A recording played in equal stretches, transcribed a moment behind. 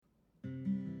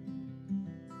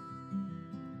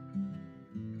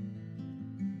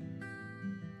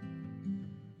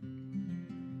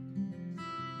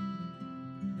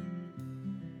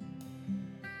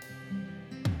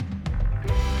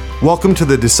Welcome to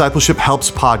the Discipleship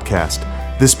Helps podcast.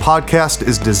 This podcast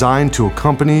is designed to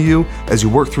accompany you as you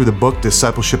work through the book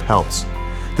Discipleship Helps.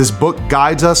 This book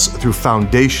guides us through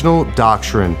foundational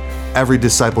doctrine every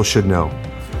disciple should know.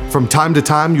 From time to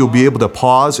time, you'll be able to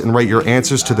pause and write your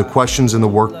answers to the questions in the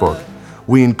workbook.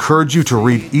 We encourage you to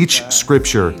read each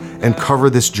scripture and cover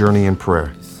this journey in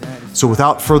prayer. So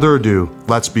without further ado,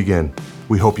 let's begin.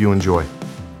 We hope you enjoy.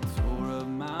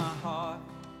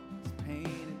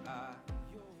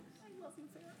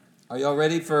 Are y'all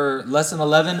ready for lesson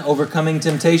 11, overcoming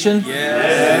temptation?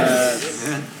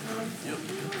 Yes.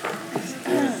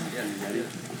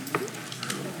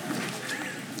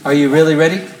 Are you really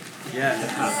ready?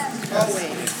 Yes.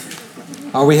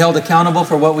 Always. Are we held accountable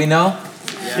for what we know?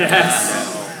 Yes.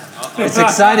 It's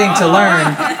exciting to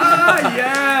learn.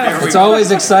 It's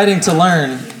always exciting to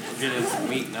learn.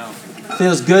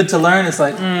 Feels good to learn. It's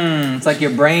like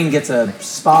your brain gets a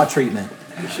spa treatment.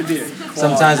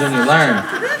 Sometimes when you learn.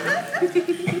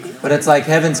 But it's like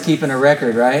heaven's keeping a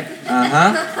record, right?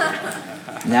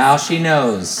 Now she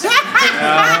knows.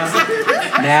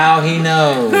 Now he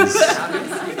knows.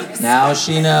 Now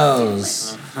she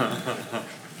knows.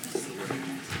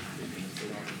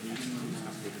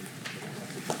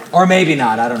 Or maybe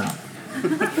not, I don't know.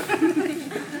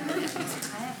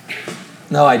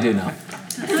 No, I do know.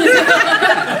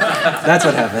 That's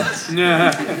what happens.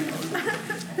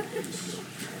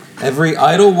 Every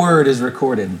idle word is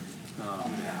recorded.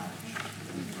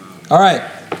 All right.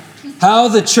 How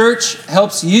the church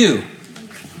helps you.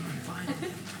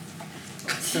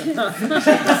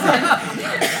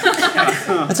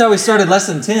 That's how we started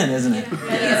lesson 10, isn't it?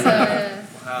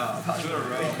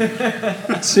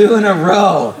 Two in a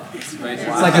row.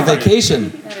 It's like a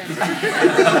vacation.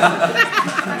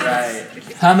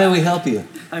 How may we help you?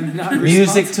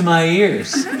 Music to my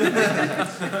ears.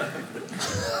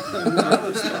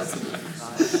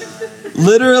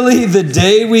 Literally, the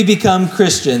day we become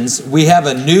Christians, we have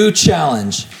a new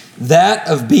challenge, that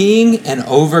of being an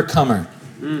overcomer.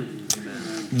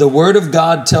 The Word of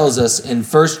God tells us in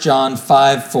 1 John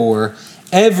 5:4,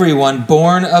 everyone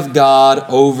born of God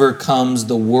overcomes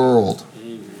the world.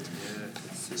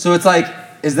 So it's like,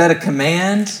 is that a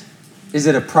command? Is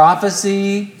it a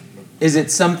prophecy? Is it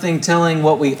something telling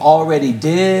what we already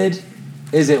did?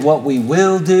 Is it what we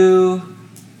will do?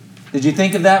 Did you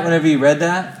think of that whenever you read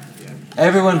that?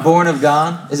 Everyone born of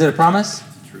God. Is it a promise?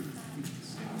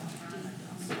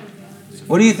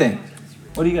 What do you think?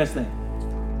 What do you guys think?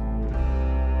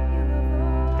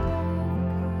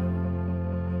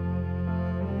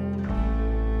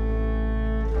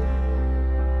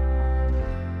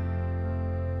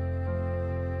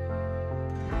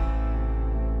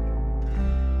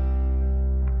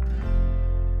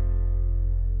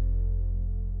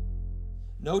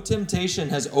 No temptation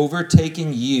has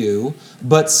overtaken you,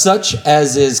 but such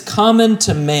as is common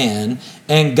to man,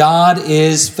 and God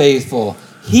is faithful.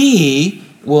 He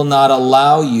will not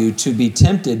allow you to be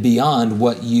tempted beyond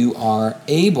what you are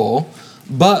able,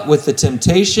 but with the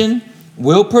temptation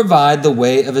will provide the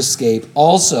way of escape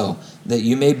also, that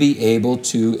you may be able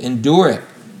to endure it.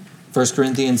 1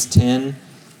 Corinthians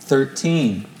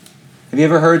 10:13. Have you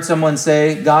ever heard someone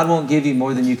say, God won't give you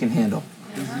more than you can handle?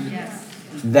 Yes.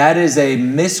 That is a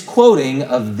misquoting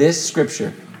of this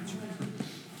scripture.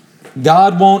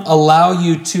 God won't allow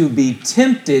you to be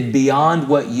tempted beyond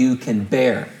what you can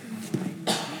bear.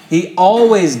 He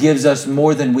always gives us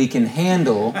more than we can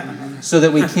handle so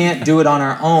that we can't do it on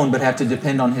our own but have to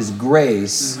depend on His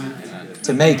grace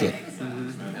to make it.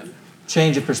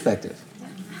 Change of perspective.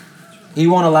 He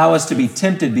won't allow us to be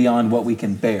tempted beyond what we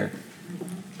can bear.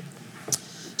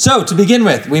 So, to begin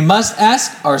with, we must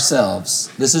ask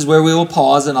ourselves, this is where we will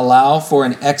pause and allow for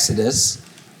an exodus.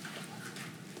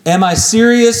 Am I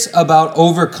serious about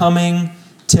overcoming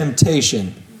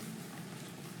temptation?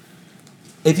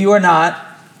 If you are not,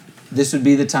 this would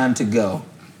be the time to go.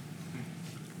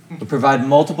 We provide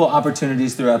multiple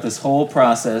opportunities throughout this whole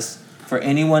process for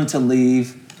anyone to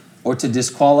leave or to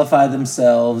disqualify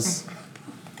themselves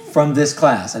from this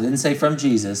class. I didn't say from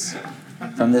Jesus,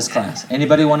 from this class.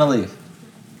 Anybody want to leave?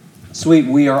 Sweet,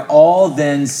 we are all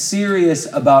then serious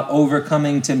about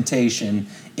overcoming temptation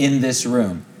in this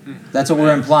room. That's what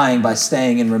we're implying by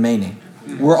staying and remaining.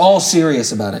 We're all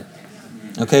serious about it.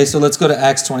 Okay, so let's go to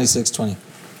Acts 26:20.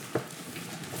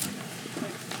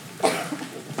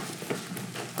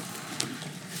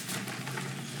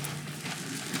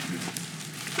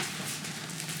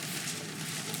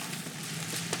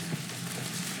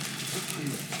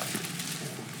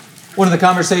 One of the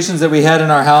conversations that we had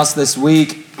in our house this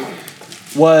week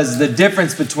was the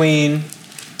difference between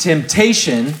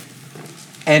temptation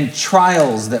and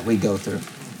trials that we go through,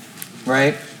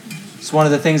 right? It's one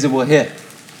of the things that we'll hit.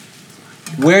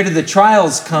 Where do the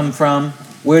trials come from?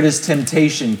 Where does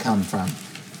temptation come from?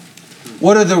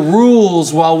 What are the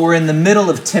rules while we're in the middle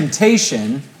of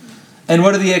temptation? And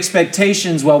what are the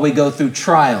expectations while we go through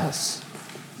trials?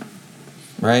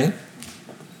 Right?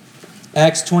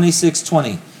 Acts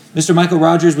 26:20. Mr. Michael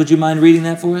Rogers, would you mind reading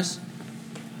that for us?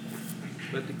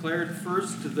 But declared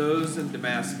first to those in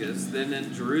Damascus, then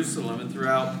in Jerusalem, and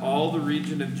throughout all the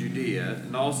region of Judea,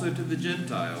 and also to the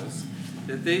Gentiles,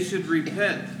 that they should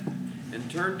repent and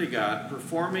turn to God,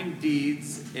 performing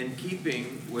deeds in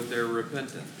keeping with their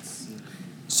repentance.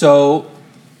 So,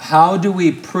 how do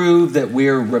we prove that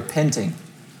we're repenting?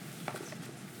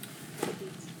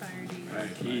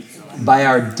 By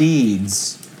our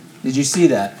deeds. Did you see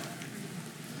that?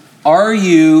 Are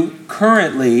you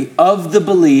currently of the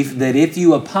belief that if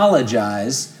you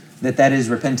apologize, that is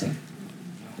repenting?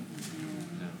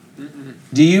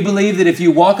 Do you believe that if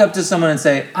you walk up to someone and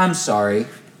say, "I'm sorry,"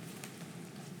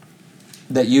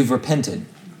 that you've repented?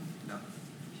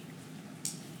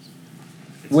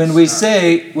 When you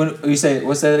say,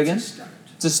 what's that again?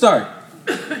 It's a start.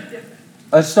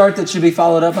 A start that should be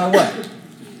followed up by what?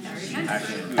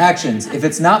 Actions. If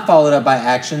it's not followed up by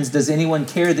actions, does anyone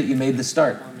care that you made the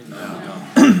start?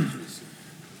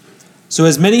 So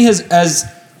as many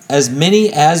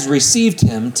as received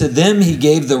him, to them he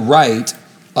gave the right,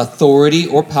 authority,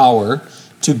 or power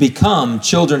to become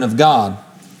children of God,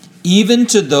 even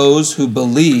to those who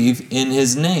believe in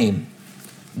his name.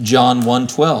 John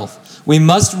 1:12. We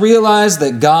must realize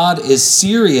that God is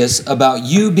serious about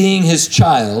you being his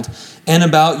child and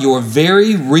about your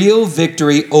very real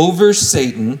victory over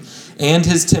Satan and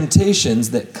his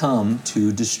temptations that come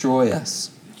to destroy us.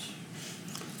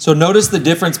 So notice the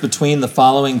difference between the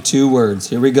following two words.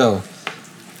 Here we go.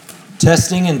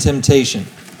 Testing and temptation.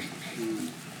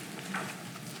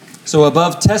 So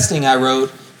above testing I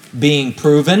wrote being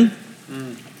proven,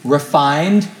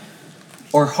 refined,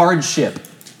 or hardship.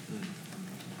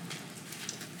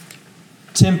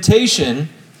 Temptation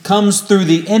comes through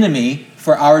the enemy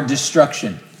for our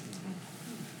destruction.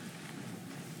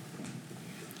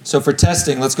 So for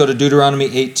testing, let's go to Deuteronomy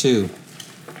 8:2.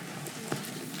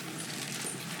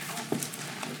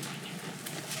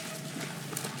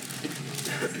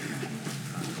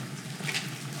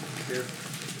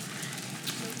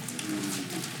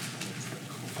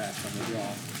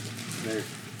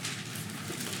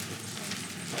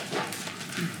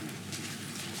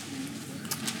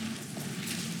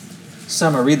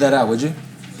 Summer, read that out, would you?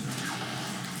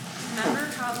 Remember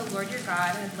how the Lord your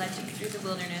God had led you through the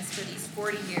wilderness for these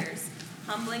 40 years,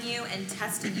 humbling you and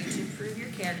testing you to prove your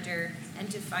character and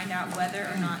to find out whether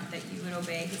or not that you would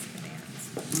obey his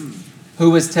commands. Who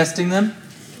was testing them?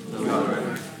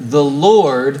 The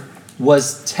Lord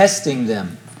was testing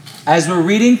them. As we're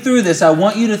reading through this, I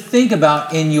want you to think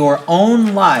about in your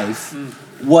own life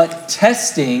what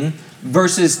testing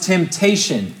versus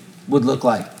temptation would look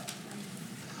like.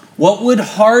 What would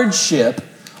hardship,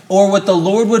 or what the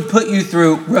Lord would put you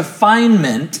through,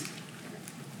 refinement,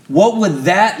 what would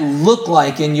that look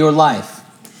like in your life?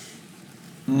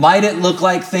 Might it look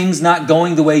like things not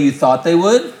going the way you thought they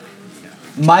would?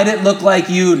 Might it look like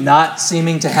you not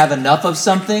seeming to have enough of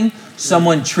something?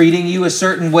 Someone treating you a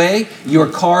certain way? Your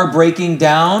car breaking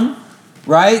down?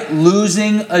 Right?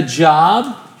 Losing a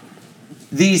job?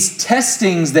 These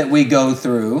testings that we go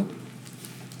through,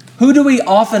 who do we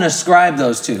often ascribe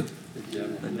those to?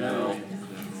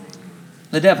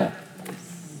 The devil.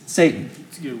 Satan.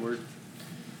 It's a good word.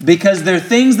 Because they're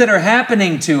things that are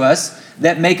happening to us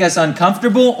that make us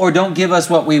uncomfortable or don't give us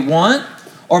what we want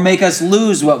or make us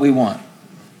lose what we want.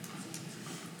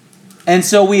 And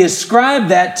so we ascribe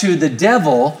that to the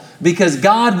devil because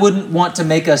God wouldn't want to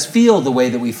make us feel the way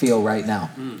that we feel right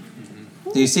now.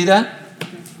 Do you see that?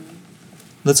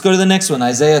 Let's go to the next one,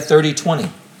 Isaiah 30:20.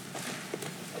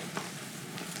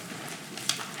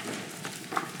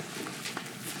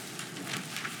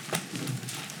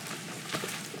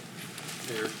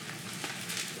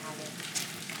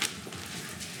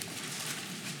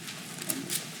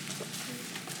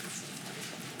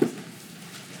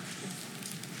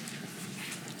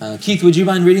 Keith, would you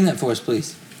mind reading that for us,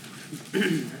 please?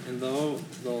 And though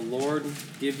the Lord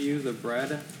give you the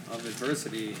bread of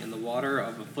adversity and the water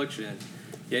of affliction,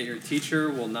 yet your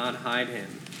teacher will not hide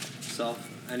himself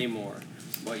anymore,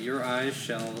 but your eyes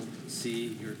shall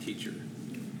see your teacher.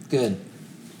 Good.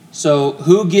 So,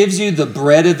 who gives you the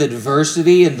bread of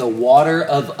adversity and the water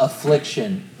of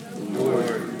affliction?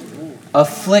 Lord.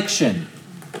 Affliction.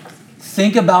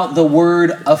 Think about the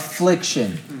word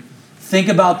affliction. Think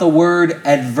about the word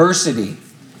adversity.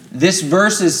 This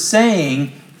verse is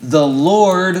saying the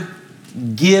Lord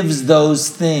gives those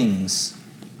things.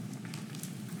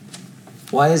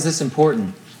 Why is this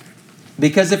important?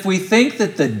 Because if we think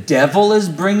that the devil is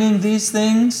bringing these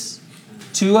things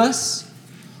to us,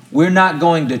 we're not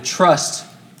going to trust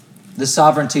the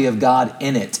sovereignty of God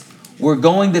in it. We're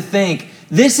going to think,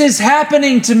 this is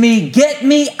happening to me. Get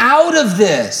me out of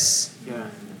this.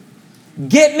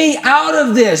 Get me out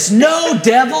of this. No,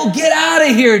 devil, get out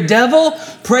of here, devil.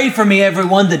 Pray for me,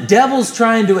 everyone. The devil's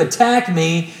trying to attack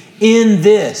me in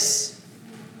this.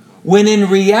 When in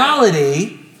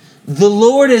reality, the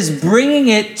Lord is bringing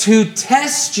it to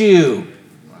test you.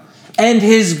 And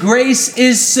His grace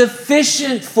is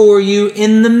sufficient for you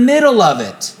in the middle of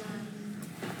it.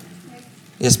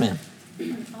 Yes, ma'am.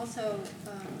 Also,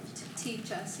 to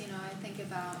teach us, I think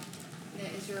about the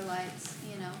Israelites,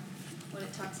 what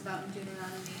it talks about in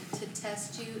Deuteronomy, to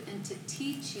test you and to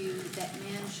teach you that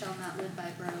man shall not live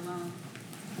by bread alone,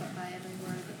 but by every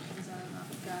word that comes out of the mouth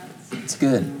of God. It's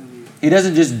good. He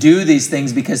doesn't just do these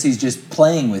things because He's just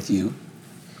playing with you.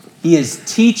 He is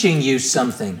teaching you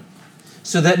something.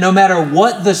 So that no matter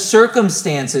what the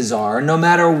circumstances are, no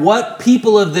matter what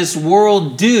people of this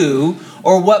world do,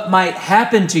 or what might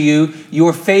happen to you,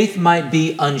 your faith might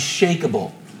be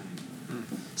unshakable.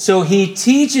 So He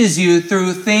teaches you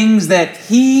through things that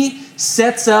He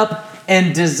sets up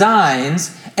and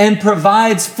designs and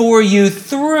provides for you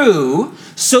through,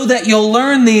 so that you'll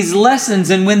learn these lessons.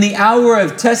 And when the hour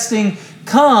of testing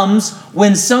comes,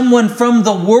 when someone from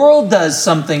the world does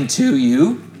something to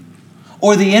you,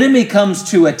 or the enemy comes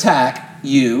to attack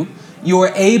you,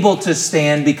 you're able to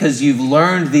stand because you've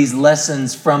learned these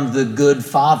lessons from the good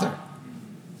Father.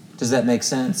 Does that make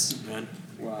sense? Amen.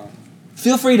 Wow.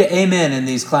 Feel free to amen in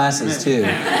these classes too.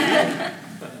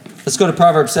 Let's go to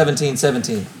Proverbs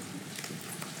 17:17.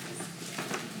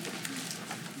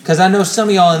 Because I know some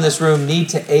of y'all in this room need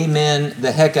to amen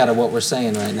the heck out of what we're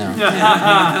saying right now. Amen.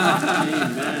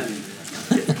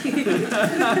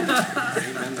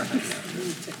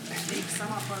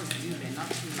 Some of us do, but not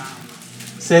too loud.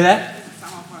 Say that?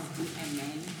 Some of us do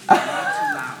amen, but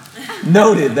not too loud.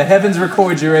 Noted. The heavens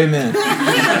record your amen.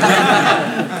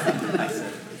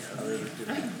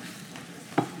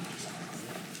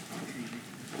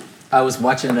 I was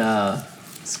watching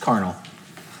it's carnal.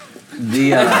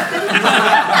 The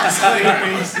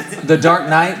Dark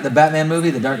Knight, the Batman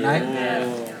movie, The Dark Knight.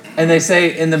 And they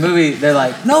say in the movie, they're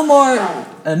like, no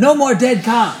more dead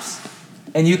cops.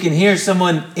 And you can hear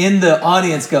someone in the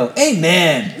audience go,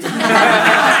 amen.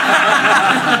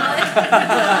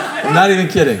 I'm not even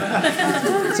kidding.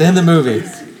 It's in the movie.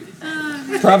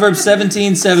 Proverbs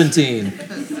 17:17.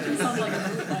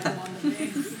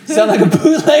 Sound like a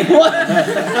bootleg one?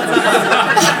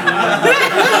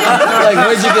 Like,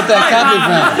 where'd you get that copy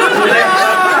from?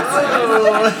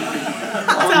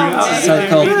 It's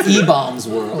called E-Bombs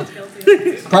World.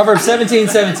 Proverbs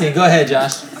 17:17. Go ahead,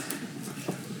 Josh.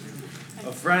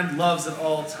 A friend loves at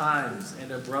all times,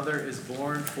 and a brother is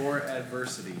born for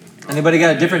adversity. Anybody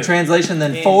got a different translation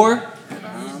than for?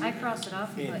 I crossed it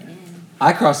off and put in.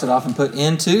 I crossed it off and put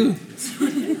in too.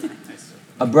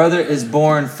 A brother is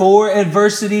born for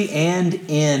adversity and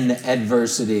in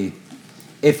adversity.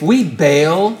 If we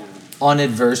bail on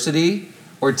adversity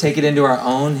or take it into our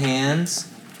own hands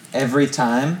every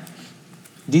time,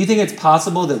 do you think it's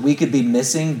possible that we could be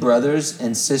missing brothers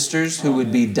and sisters who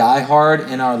would be diehard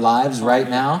in our lives right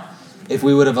now if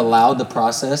we would have allowed the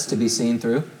process to be seen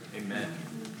through? Amen.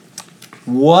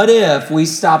 What if we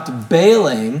stopped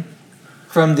bailing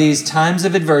from these times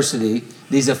of adversity,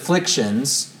 these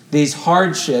afflictions, these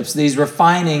hardships, these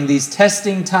refining, these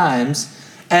testing times,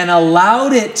 and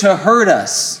allowed it to hurt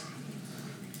us,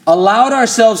 allowed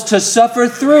ourselves to suffer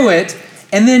through it,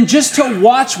 and then just to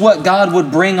watch what God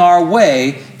would bring our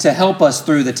way to help us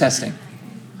through the testing?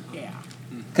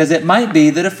 Because it might be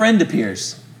that a friend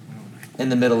appears in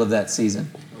the middle of that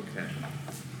season.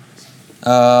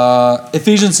 Okay.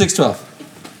 Ephesians 6:12.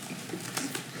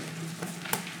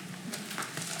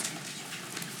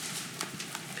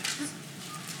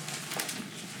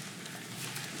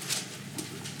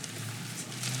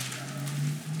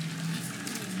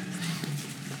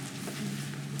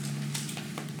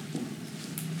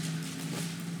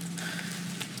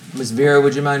 Ms. Vera,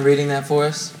 would you mind reading that for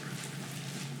us?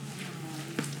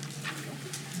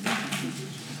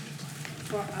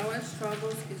 For our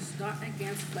struggles is not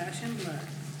against flesh and blood,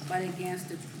 but against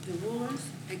the rulers,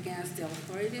 against the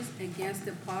authorities, against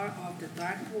the power of the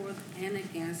dark world, and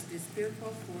against the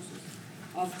spiritual forces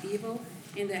of evil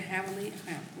in the heavenly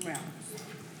realms.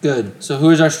 Good. So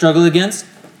who is our struggle against?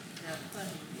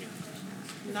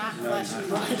 Not flesh and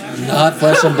blood. Not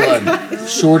flesh and blood.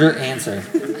 Shorter answer.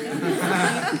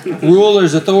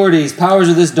 rulers, authorities, powers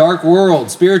of this dark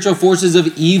world, spiritual forces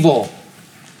of evil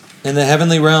in the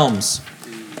heavenly realms.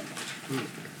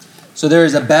 So there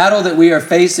is a battle that we are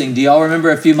facing. Do y'all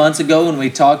remember a few months ago when we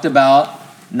talked about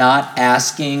not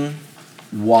asking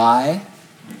why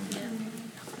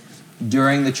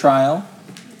during the trial,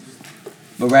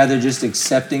 but rather just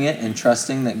accepting it and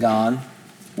trusting that God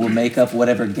will make up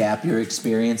whatever gap you're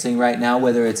experiencing right now,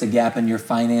 whether it's a gap in your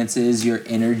finances, your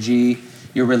energy,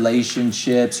 your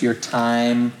relationships, your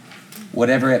time,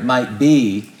 whatever it might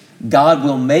be. God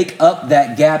will make up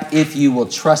that gap if you will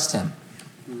trust Him.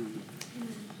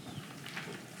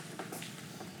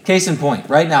 Case in point,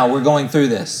 right now we're going through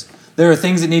this. There are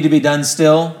things that need to be done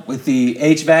still with the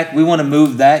HVAC. We want to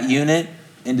move that unit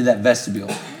into that vestibule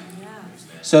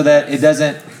so that it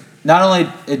doesn't, not only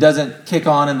it doesn't kick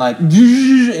on and like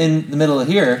in the middle of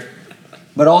here,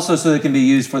 but also so that it can be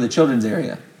used for the children's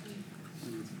area.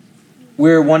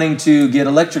 We're wanting to get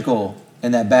electrical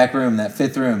in that back room, that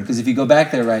fifth room, because if you go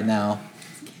back there right now,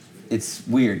 it's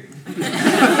weird.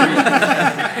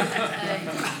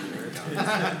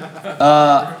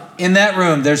 In that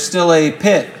room, there's still a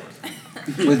pit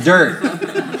with dirt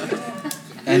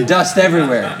and dust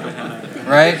everywhere,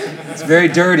 right? It's very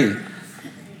dirty.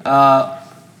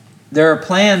 There are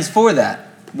plans for that.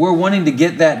 We're wanting to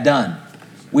get that done.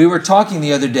 We were talking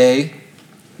the other day,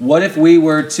 what if we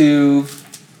were to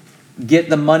get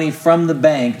the money from the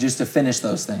bank just to finish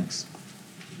those things?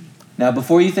 Now,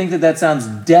 before you think that sounds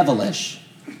devilish,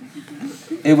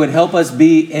 it would help us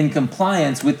be in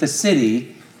compliance with the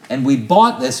city. And we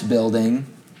bought this building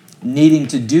needing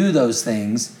to do those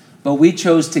things, but we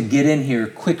chose to get in here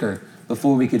quicker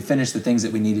before we could finish the things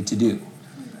that we needed to do.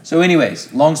 So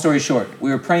anyways, long story short, we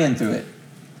were praying through it.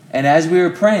 And as we were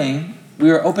praying,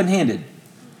 we were open-handed.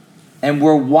 And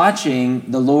we're watching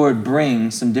the Lord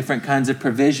bring some different kinds of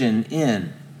provision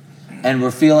in. And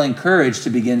we're feeling courage to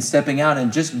begin stepping out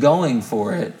and just going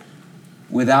for it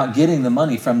without getting the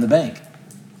money from the bank.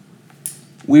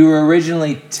 We were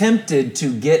originally tempted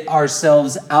to get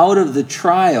ourselves out of the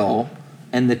trial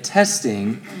and the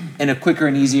testing in a quicker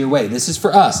and easier way. This is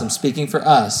for us. I'm speaking for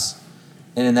us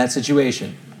and in that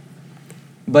situation.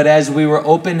 But as we were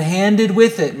open-handed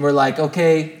with it, and we're like,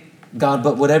 okay, God,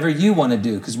 but whatever you want to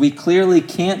do, because we clearly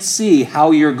can't see how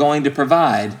you're going to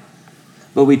provide,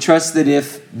 but we trust that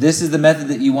if this is the method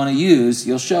that you want to use,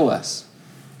 you'll show us.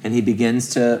 And He begins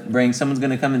to bring, someone's going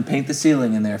to come and paint the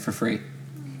ceiling in there for free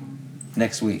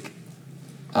next week.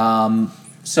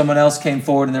 Someone else came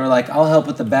forward and they were like, I'll help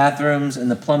with the bathrooms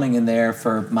and the plumbing in there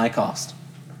for my cost.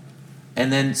 And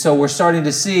then so we're starting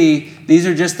to see these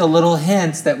are just the little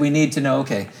hints that we need to know,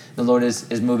 okay, the Lord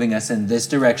is moving us in this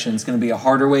direction. It's going to be a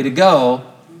harder way to go,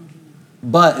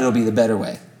 but it'll be the better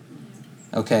way.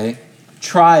 Okay?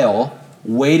 Trial,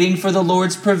 waiting for the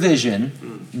Lord's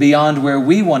provision beyond where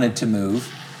we wanted to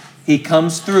move. He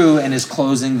comes through and is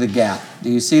closing the gap. Do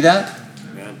you see that?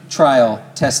 Trial,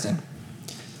 testing.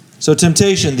 So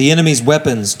temptation, the enemy's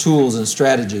weapons, tools, and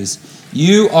strategies.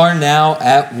 You are now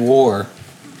at war.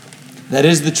 That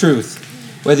is the truth.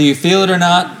 Whether you feel it or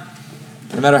not,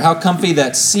 no matter how comfy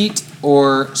that seat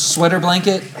or sweater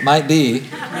blanket might be,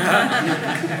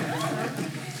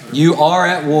 you are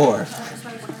at war.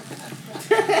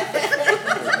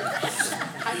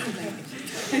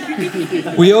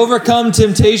 We overcome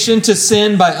temptation to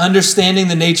sin by understanding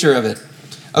the nature of it.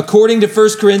 According to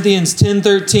 1 Corinthians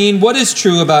 10:13, what is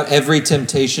true about every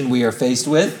temptation we are faced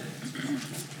with?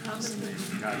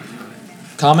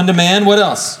 Common to man. What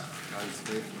else?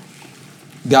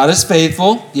 God is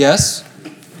faithful. Yes.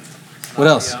 What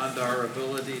else? Beyond our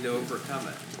ability to overcome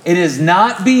it. It is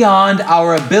not beyond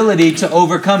our ability to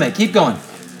overcome it. Keep going.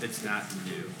 It's not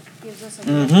new. Gives us a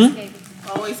way of escape.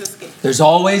 Always escape. There's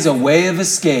always a way of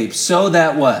escape so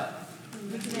that what?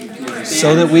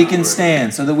 So that we can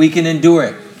stand, so that we can endure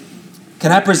it.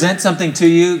 Can I present something to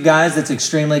you guys that's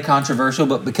extremely controversial,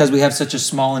 but because we have such a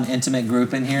small and intimate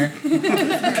group in here?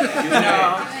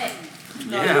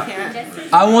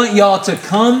 I want y'all to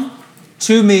come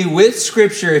to me with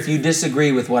Scripture if you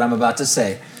disagree with what I'm about to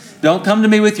say. Don't come to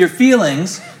me with your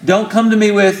feelings. Don't come to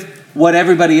me with what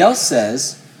everybody else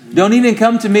says. Don't even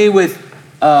come to me with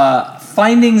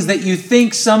findings that you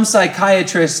think some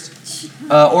psychiatrist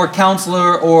or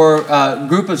counselor or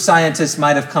group of scientists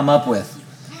might have come up with.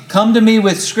 Come to me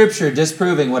with Scripture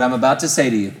disproving what I'm about to say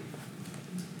to you.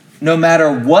 No matter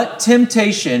what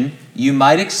temptation you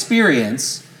might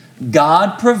experience,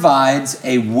 God provides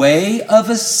a way of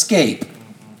escape.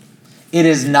 It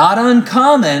is not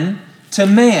uncommon to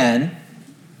man,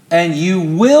 and you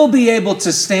will be able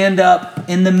to stand up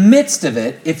in the midst of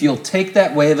it if you'll take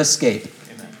that way of escape.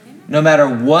 No matter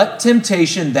what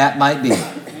temptation that might be.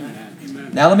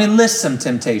 Now let me list some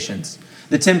temptations.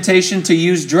 The temptation to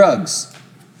use drugs.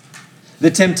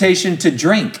 The temptation to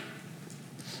drink.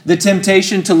 The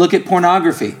temptation to look at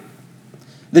pornography.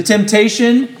 The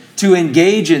temptation to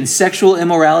engage in sexual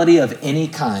immorality of any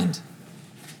kind.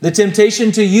 The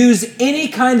temptation to use any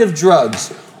kind of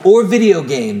drugs or video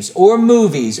games or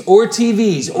movies or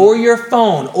TVs or your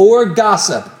phone or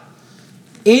gossip.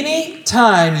 Any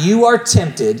time you are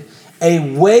tempted,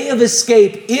 a way of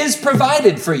escape is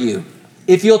provided for you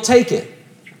if you'll take it.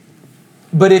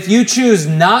 But if you choose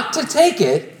not to take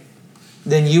it,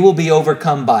 then you will be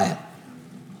overcome by it.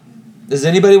 Does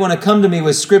anybody want to come to me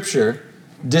with scripture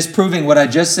disproving what I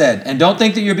just said? And don't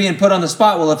think that you're being put on the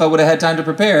spot. Well, if I would have had time to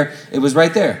prepare, it was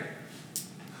right there.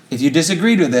 If you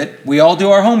disagreed with it, we all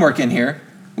do our homework in here.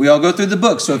 We all go through the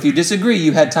book. So if you disagree,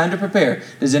 you had time to prepare.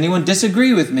 Does anyone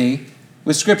disagree with me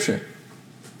with scripture?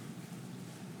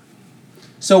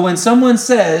 So when someone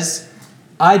says,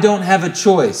 I don't have a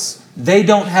choice, they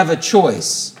don't have a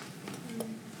choice,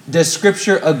 does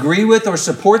scripture agree with or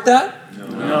support that?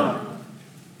 No.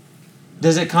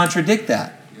 Does it contradict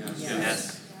that?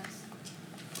 Yes.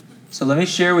 So let me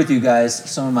share with you guys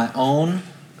some of my own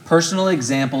personal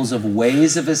examples of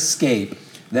ways of escape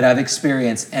that I've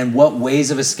experienced and what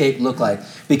ways of escape look like.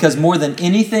 Because more than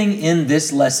anything in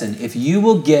this lesson, if you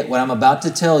will get what I'm about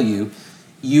to tell you,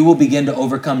 you will begin to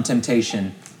overcome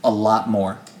temptation a lot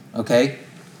more. Okay?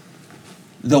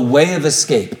 The way of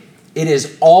escape. It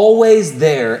is always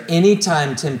there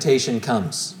anytime temptation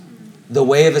comes. The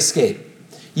way of escape.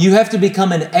 You have to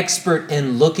become an expert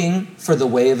in looking for the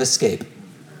way of escape.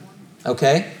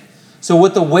 Okay? So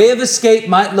what the way of escape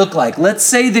might look like. Let's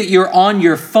say that you're on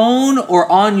your phone or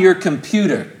on your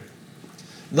computer.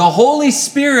 The Holy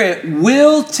Spirit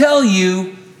will tell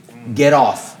you, get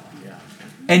off.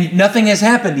 And nothing has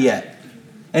happened yet.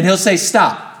 And He'll say,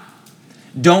 stop.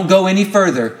 Don't go any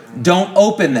further. Don't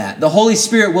open that. The Holy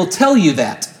Spirit will tell you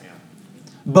that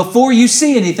before you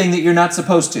see anything that you're not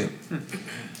supposed to.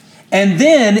 And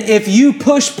then if you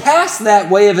push past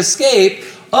that way of escape,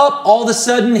 all of a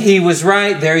sudden, He was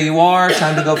right. There you are.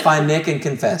 Time to go find Nick and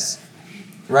confess.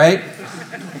 Right?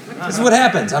 This is what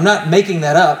happens. I'm not making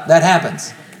that up. That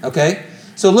happens. Okay?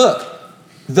 So look,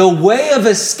 the way of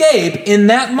escape in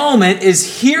that moment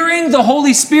is hearing the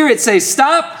Holy Spirit say,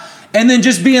 stop, and then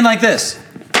just being like this.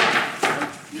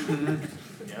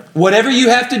 Whatever you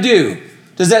have to do.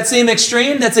 Does that seem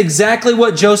extreme? That's exactly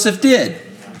what Joseph did.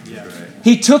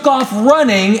 He took off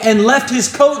running and left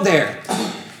his coat there.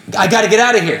 I got to get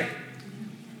out of here.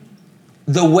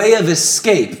 The way of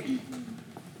escape.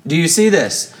 Do you see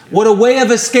this? What a way of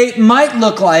escape might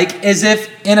look like is if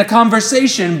in a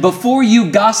conversation before you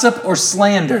gossip or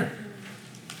slander,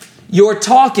 you're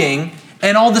talking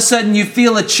and all of a sudden you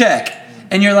feel a check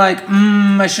and you're like,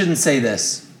 I shouldn't say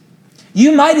this.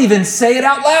 You might even say it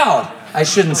out loud. I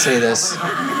shouldn't say this.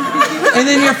 And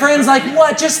then your friend's like,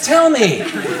 what? Just tell me.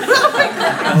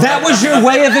 That was your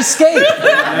way of escape.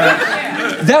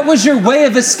 That was your way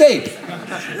of escape.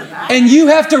 And you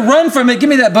have to run from it. Give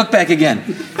me that book back again.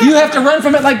 You have to run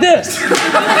from it like this.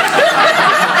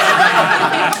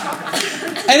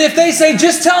 And if they say,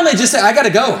 just tell me, just say, I got to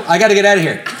go. I got to get out of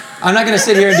here. I'm not going to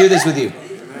sit here and do this with you.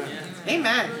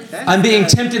 Amen. I'm being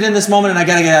tempted in this moment and I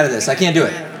got to get out of this. I can't do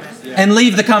it. And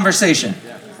leave the conversation.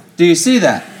 Do you see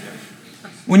that?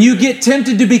 When you get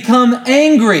tempted to become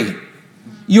angry,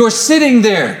 you're sitting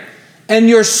there and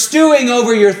you're stewing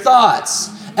over your thoughts.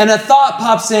 And a thought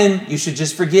pops in, you should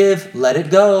just forgive, let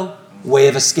it go. Way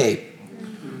of escape.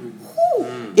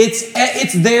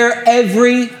 It's there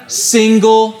every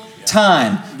single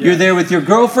time. You're there with your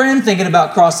girlfriend thinking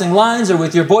about crossing lines, or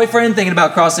with your boyfriend thinking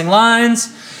about crossing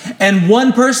lines. And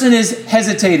one person is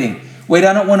hesitating. Wait,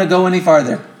 I don't want to go any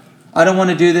farther. I don't want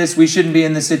to do this. We shouldn't be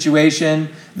in this situation.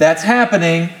 That's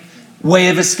happening. Way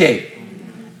of escape.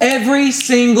 Every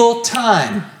single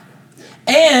time.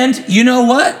 And you know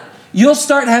what? You'll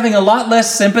start having a lot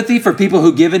less sympathy for people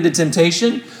who give into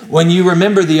temptation when you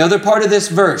remember the other part of this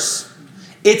verse.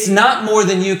 It's not more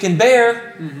than you can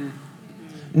bear.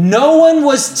 No one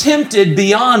was tempted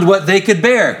beyond what they could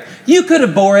bear. You could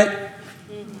have bore it.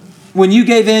 When you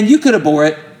gave in, you could have bore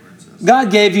it. God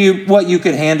gave you what you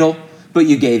could handle, but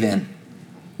you gave in.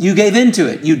 You gave into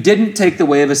it. You didn't take the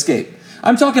way of escape.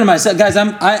 I'm talking to myself. Guys,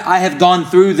 I have gone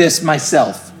through this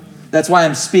myself. That's why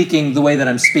I'm speaking the way that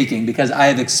I'm speaking, because I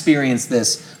have experienced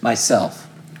this myself.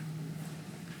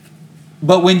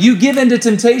 But when you give into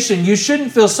temptation, you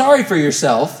shouldn't feel sorry for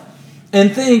yourself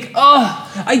and think,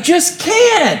 I just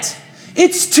can't.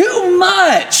 It's too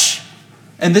much.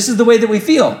 And this is the way that we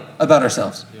feel about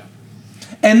ourselves. Yeah.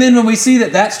 And then when we see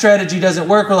that strategy doesn't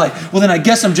work, we're like, well, then I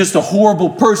guess I'm just a horrible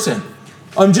person.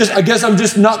 I guess I'm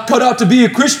just not cut out to be a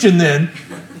Christian then.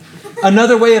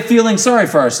 Another way of feeling sorry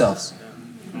for ourselves.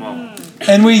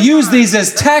 And we use these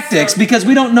as tactics because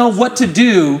we don't know what to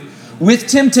do with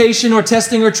temptation or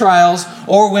testing or trials,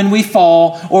 or when we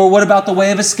fall, or what about the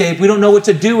way of escape. We don't know what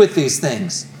to do with these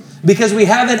things because we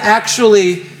haven't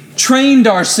actually trained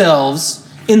ourselves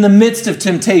in the midst of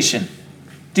temptation.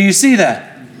 Do you see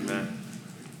that? Amen.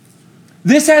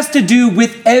 This has to do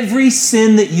with every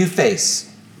sin that you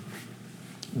face.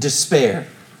 Despair,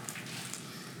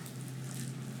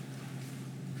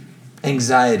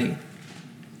 anxiety,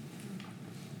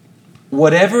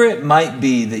 whatever it might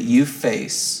be that you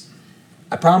face,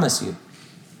 I promise you,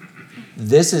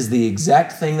 this is the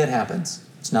exact thing that happens.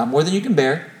 It's not more than you can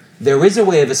bear. There is a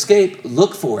way of escape.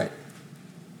 Look for it.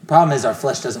 The problem is our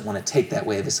flesh doesn't want to take that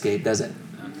way of escape, does it?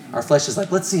 Our flesh is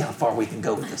like, let's see how far we can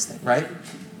go with this thing, right?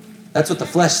 That's what the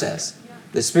flesh says.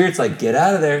 The Spirit's like, get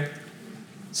out of there.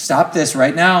 Stop this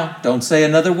right now. Don't say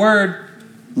another word.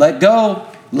 Let go.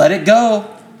 Let it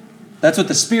go. That's what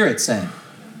the Spirit's saying.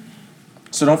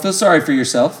 So don't feel sorry for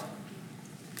yourself.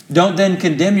 Don't then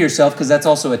condemn yourself, because that's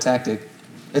also a tactic.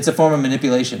 It's a form of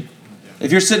manipulation. If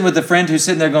you're sitting with a friend who's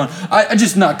sitting there going, I'm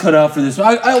just not cut out for this.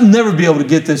 I'll never be able to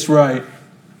get this right.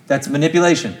 That's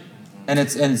manipulation. And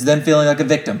it's then feeling like a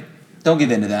victim. Don't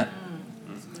give in to that.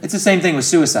 It's the same thing with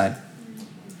suicide.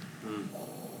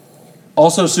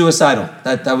 Also suicidal.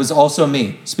 That was also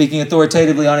me. Speaking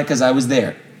authoritatively on it because I was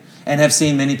there. And have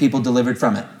seen many people delivered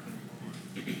from it.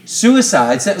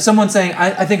 Suicide, someone saying,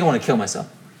 I think I want to kill myself.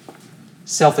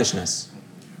 Selfishness.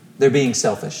 They're being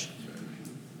selfish.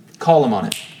 Call them on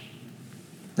it.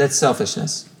 That's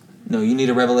selfishness. No, you need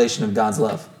a revelation of God's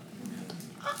love.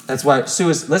 That's why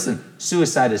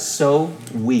suicide is so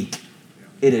weak.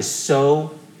 It is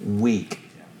so weak.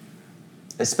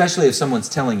 Especially if someone's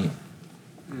telling you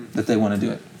that they want to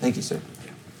do it. Thank you, sir.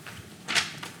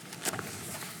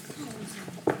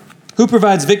 Who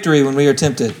provides victory when we are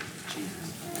tempted?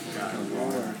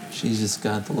 Jesus,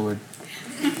 God, the Lord.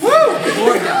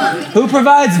 Who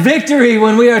provides victory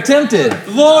when we are tempted?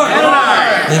 The Lord.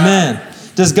 Amen.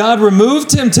 Does God remove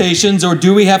temptations, or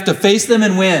do we have to face them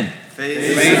and win?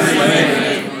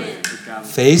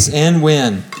 Face and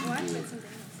win.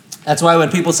 That's why when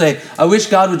people say, I wish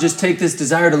God would just take this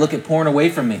desire to look at porn away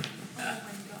from me.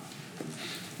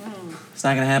 It's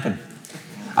not going to happen.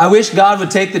 I wish God would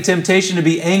take the temptation to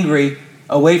be angry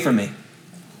away from me.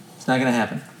 It's not going to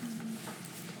happen.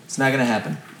 It's not going to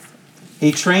happen.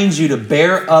 He trains you to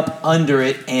bear up under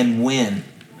it and win.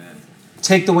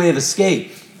 Take the way of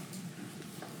escape.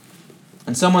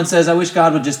 When someone says, I wish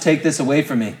God would just take this away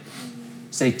from me,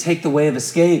 say, take the way of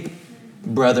escape,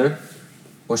 brother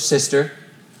or sister.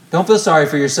 Don't feel sorry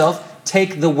for yourself.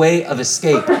 Take the way of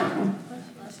escape.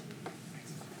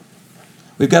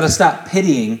 We've got to stop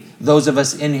pitying those of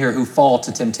us in here who fall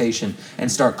to temptation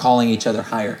and start calling each other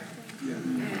higher.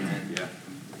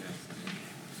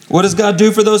 What does God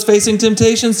do for those facing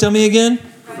temptations? Tell me again.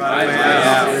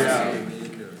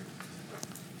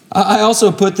 I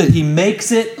also put that He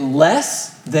makes it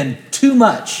less than too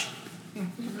much.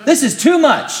 This is too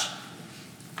much.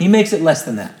 He makes it less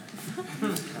than that.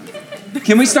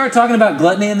 Can we start talking about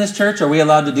gluttony in this church? Are we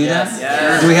allowed to do that?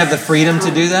 Yes. Do we have the freedom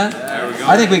to do that?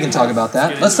 I think we can talk about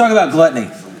that. Let's talk about gluttony.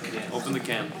 Open the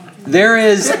can. There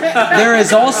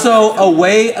is also a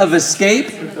way of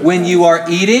escape when you are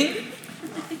eating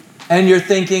and you're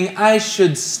thinking, I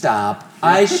should stop.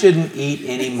 I shouldn't eat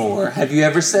anymore. Have you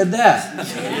ever said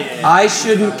that? I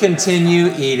shouldn't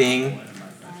continue eating.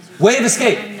 Way of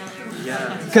escape.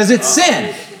 Because it's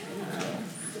sin.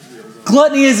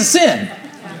 Gluttony is a sin.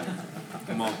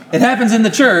 It happens in the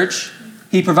church.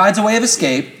 He provides a way of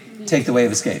escape. Take the way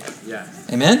of escape.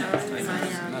 Amen?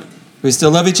 We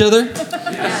still love each other?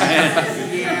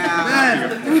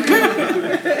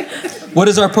 What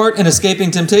is our part in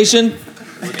escaping temptation?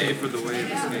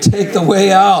 Take the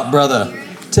way out, brother.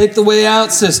 Take the way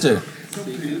out, sister.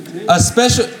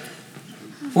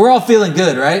 We're all feeling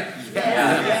good, right?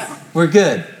 We're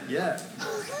good.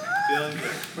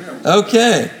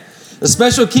 Okay. A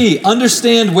special key.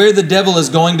 Understand where the devil is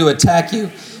going to attack you.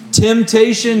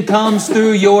 Temptation comes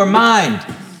through your mind.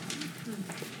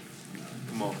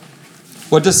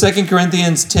 What does 2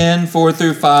 Corinthians 10, 4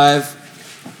 through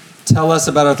 5 tell us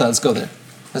about our thoughts?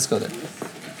 Let's go there.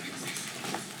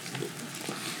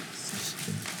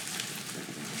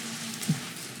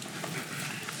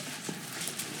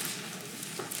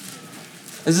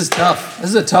 This is tough. This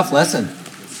is a tough lesson.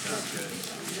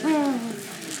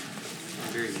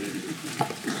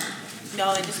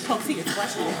 No, it just pokes at your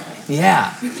flesh.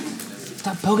 Yeah.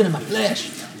 Stop poking at my flesh.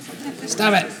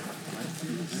 Stop it.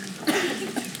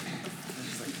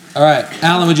 All right.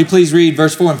 Alan, would you please read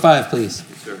verse 4 and 5, please?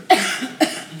 Yes, sir.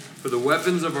 For the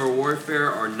weapons of our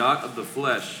warfare are not of the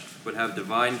flesh, but have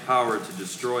divine power to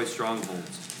destroy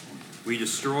strongholds. We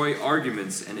destroy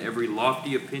arguments and every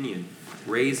lofty opinion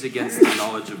raised against the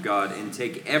knowledge of God, and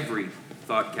take every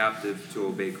thought captive to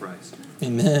obey Christ.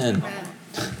 Amen.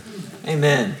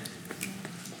 Amen.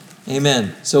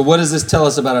 Amen. So what does this tell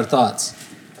us about our thoughts?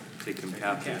 Take them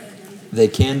captive. They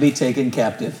can be taken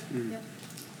captive.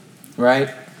 Right?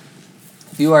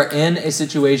 If you are in a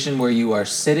situation where you are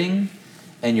sitting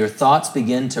and your thoughts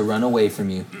begin to run away from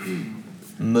you,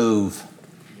 move.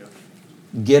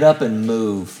 Get up and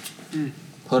move.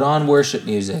 Put on worship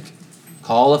music.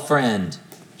 Call a friend.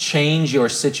 Change your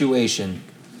situation.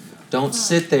 Don't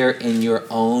sit there in your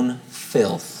own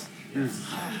filth.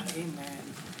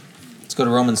 Let's go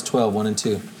to Romans 12, 1 and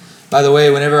 2. By the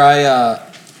way, whenever I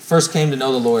first came to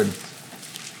know the Lord,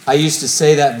 I used to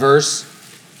say that verse.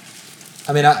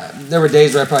 I mean, there were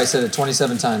days where I probably said it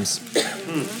 27 times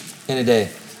in a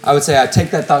day. I would say, I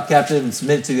take that thought captive and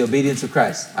submit it to the obedience of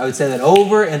Christ. I would say that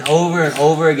over and over and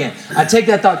over again. I take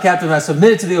that thought captive and I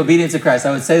submit it to the obedience of Christ.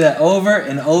 I would say that over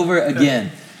and over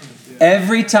again.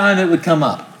 Every time it would come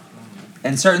up.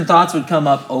 And certain thoughts would come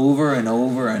up over and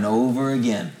over and over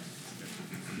again.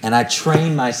 And I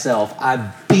trained myself.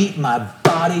 I beat my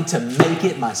body to make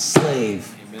it my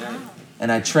slave. Amen.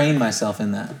 And I trained myself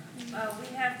in that.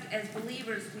 We have to, as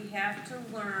believers, we have to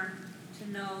learn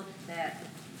to know that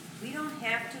we don't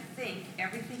have to think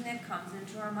everything that comes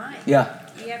into our mind. Yeah.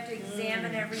 We have to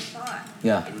examine every thought.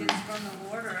 Yeah. If it's from the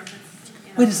Lord or if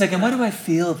it's, Wait a second, why do I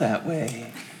feel that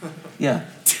way? Yeah.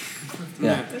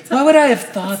 Yeah. Why would I have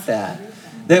thought that?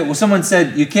 Someone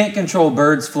said, you can't control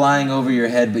birds flying over your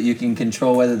head, but you can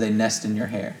control whether they nest in your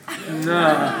hair.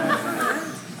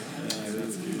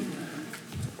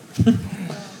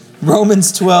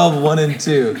 Romans 12, 1 and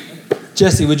 2.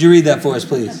 Jesse, would you read that for us,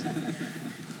 please?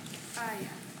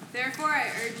 Therefore, I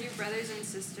urge you, brothers and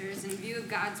sisters, in view of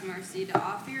God's mercy, to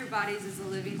offer your bodies as a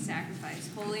living sacrifice,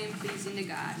 holy and pleasing to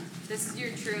God. This is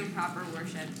your true and proper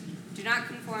worship. Do not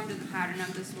conform to the pattern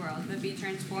of this world, but be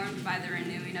transformed by the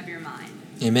renewing of your mind.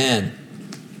 Amen.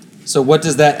 So what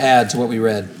does that add to what we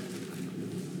read?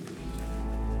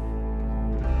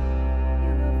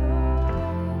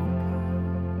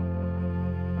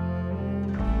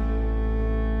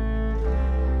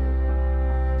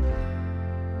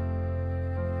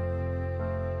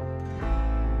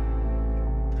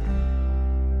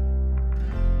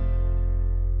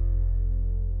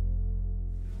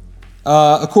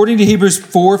 According to Hebrews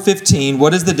 4:15,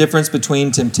 what is the difference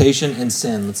between temptation and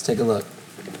sin? Let's take a look.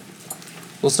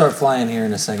 We'll start flying here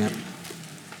in a second.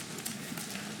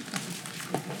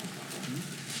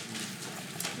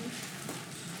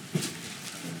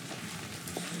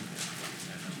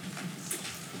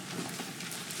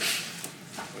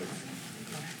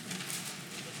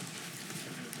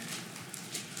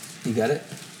 You got it?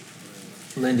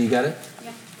 Linda, you got it?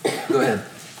 Yeah. Go ahead.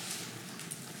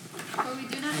 For we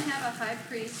do not have a high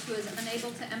priest who is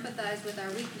unable to empathize with our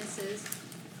weaknesses,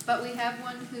 but we have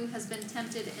one who has been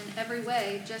tempted in every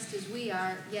way, just as we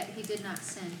are, yet he did not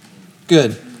sin.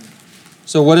 Good.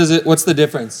 So what is it? What's the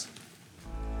difference?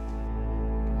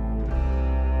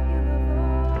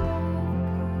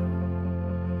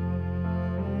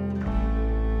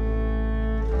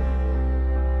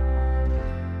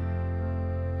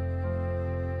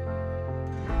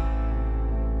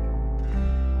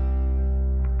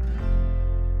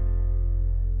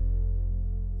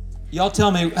 Y'all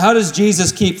tell me, how does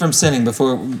Jesus keep from sinning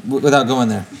without going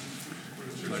there?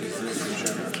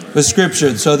 With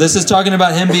Scripture. So this is talking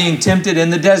about him being tempted in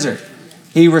the desert.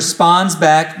 He responds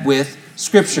back with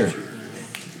Scripture.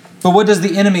 But what does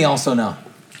the enemy also know?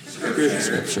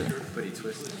 Scripture.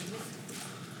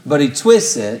 But he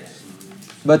twists it.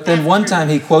 But then one time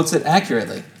he quotes it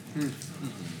accurately.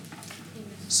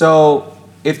 So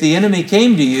if the enemy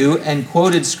came to you and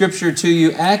quoted Scripture to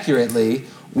you accurately,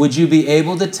 would you be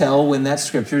able to tell when that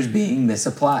Scripture is being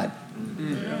misapplied?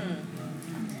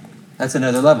 That's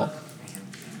another level.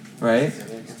 Right?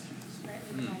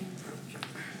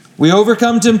 We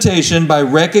overcome temptation by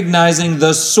recognizing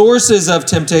the sources of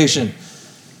temptation.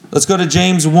 Let's go to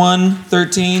James 1,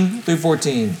 13 through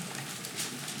 14.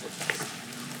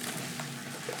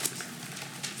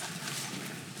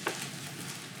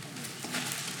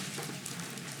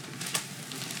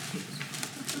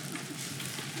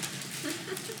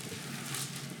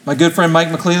 My good friend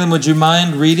Mike McClellan, would you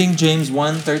mind reading James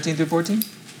 1, 13 through 14?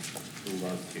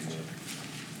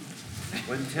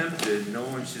 When tempted, no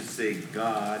one should say,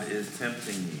 God is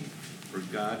tempting me. For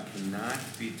God cannot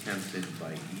be tempted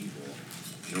by evil,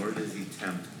 nor does he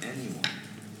tempt anyone.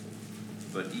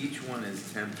 But each one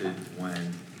is tempted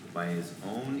when, by his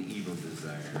own evil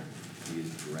desire, he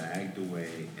is dragged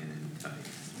away and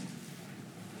enticed.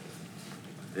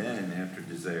 Then, after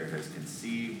desire has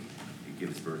conceived, it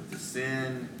gives birth to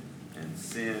sin, and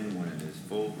sin, when it is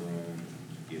full grown,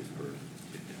 gives birth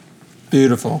to death.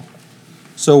 Beautiful.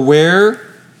 So where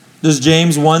does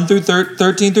James 1 through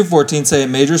 13 through 14 say a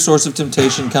major source of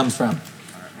temptation comes from?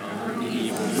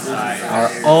 Our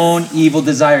own evil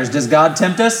desires. Does God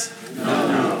tempt us?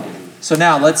 No. So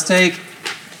now let's take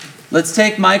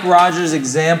Mike Rogers'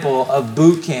 example of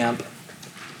boot camp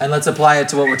and let's apply it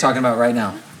to what we're talking about right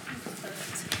now.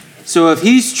 So if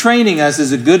he's training us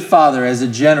as a good father, as a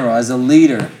general, as a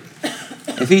leader,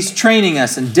 if he's training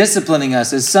us and disciplining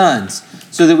us as sons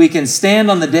so that we can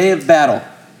stand on the day of battle,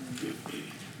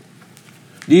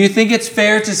 do you think it's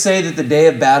fair to say that the day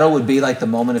of battle would be like the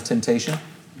moment of temptation?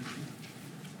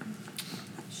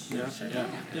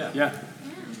 Yeah.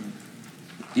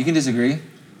 You can disagree.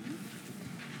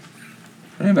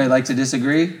 Would anybody like to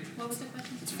disagree? What was the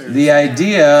question? The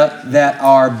idea that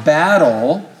our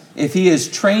battle, if he is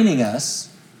training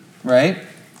us, right,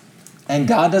 and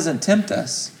God doesn't tempt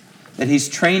us, that he's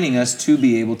training us to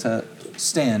be able to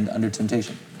stand under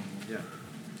temptation.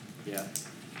 Yeah.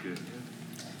 Good.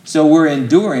 So we're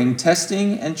enduring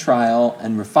testing and trial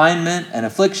and refinement and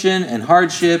affliction and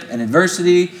hardship and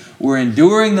adversity. We're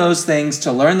enduring those things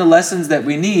to learn the lessons that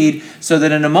we need so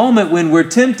that in a moment when we're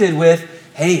tempted with,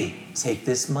 hey, take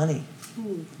this money,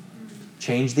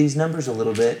 change these numbers a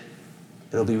little bit.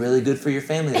 It'll be really good for your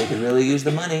family. They could really use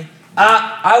the money.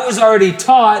 I was already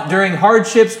taught during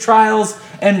hardships, trials,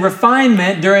 and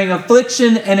refinement, during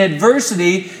affliction and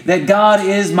adversity, that God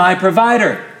is my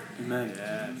provider. Amen.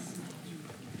 Yes.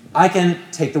 I can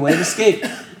take the way of escape.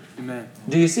 Amen.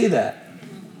 Do you see that?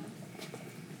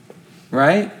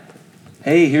 Right?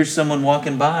 Hey, here's someone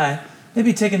walking by.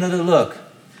 Maybe take another look.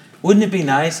 Wouldn't it be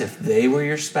nice if they were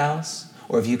your spouse?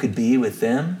 Or if you could be with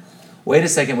them? Wait a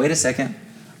second.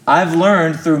 I've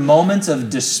learned through moments of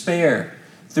despair,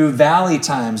 through valley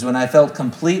times when I felt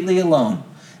completely alone,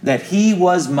 that he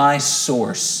was my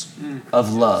source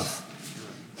of love.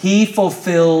 He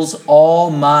fulfills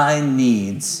all my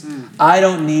needs. I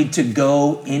don't need to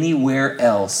go anywhere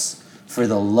else for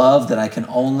the love that I can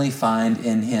only find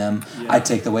in him. I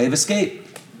take the way of escape.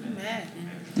 Amen.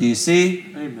 Do you see?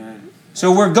 Amen.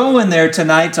 So we're going there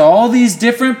tonight to all these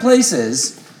different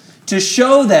places to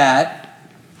show that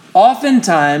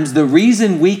oftentimes the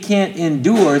reason we can't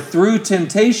endure through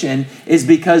temptation is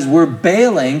because we're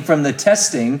bailing from the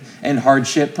testing and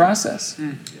hardship process.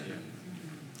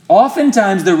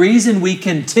 Oftentimes the reason we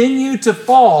continue to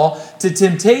fall to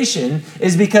temptation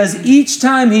is because each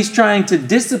time he's trying to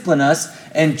discipline us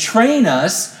and train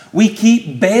us, we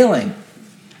keep bailing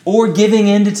or giving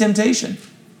in to temptation.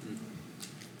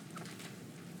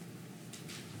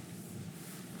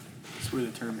 That's where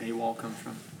the term AWOL comes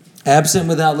from. Absent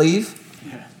without leave?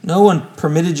 Yeah. No one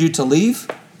permitted you to leave?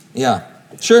 Yeah,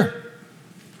 sure.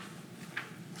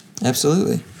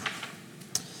 Absolutely.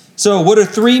 So what are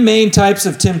three main types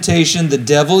of temptation the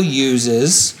devil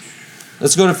uses?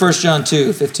 Let's go to 1 John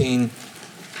 2, 15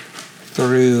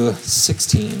 through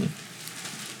 16.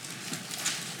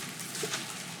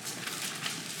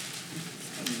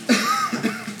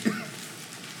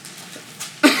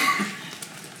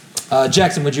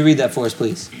 Jackson, would you read that for us,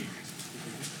 please?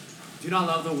 Do not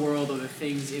love the world or the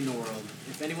things in the world.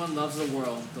 If anyone loves the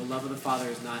world, the love of the Father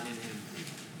is not in him.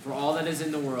 For all that is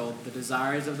in the world, the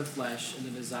desires of the flesh and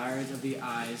the desires of the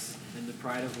eyes and the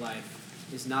pride of life,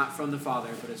 is not from the Father,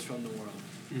 but is from the world.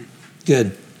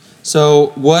 Good.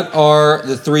 So what are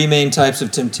the three main types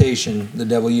of temptation the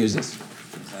devil uses?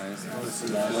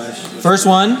 First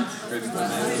one,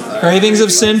 cravings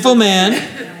of sinful man,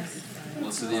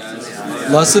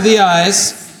 lust of the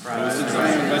eyes,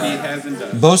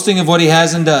 boasting of what he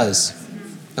has and does.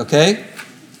 Okay?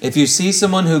 If you see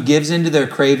someone who gives into their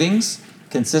cravings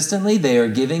consistently, they are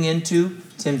giving into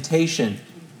temptation.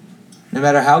 No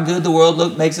matter how good the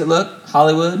world makes it look,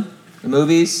 Hollywood, the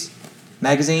movies,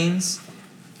 magazines,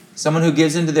 someone who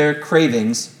gives into their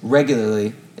cravings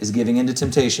regularly is giving into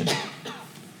temptation.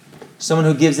 Someone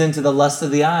who gives into the lust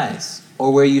of the eyes,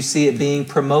 or where you see it being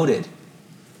promoted,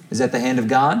 is that the hand of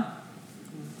God?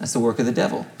 That's the work of the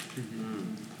devil.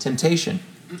 Temptation.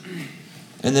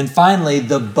 And then finally,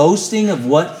 the boasting of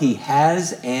what he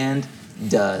has and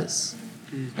does.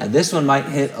 Now this one might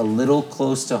hit a little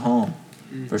close to home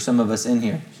for some of us in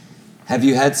here. Have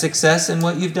you had success in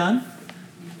what you've done?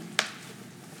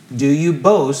 Do you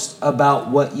boast about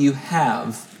what you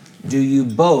have? Do you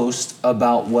boast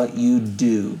about what you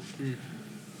do?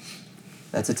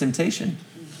 That's a temptation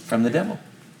from the devil.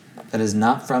 That is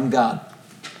not from God.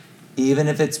 even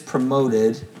if it's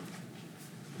promoted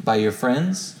by your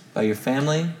friends, by your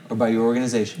family, or by your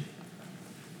organization.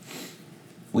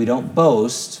 We don't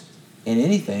boast in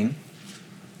anything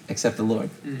except the Lord.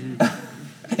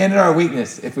 And in our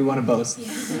weakness, if we want to boast.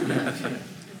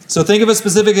 So think of a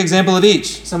specific example of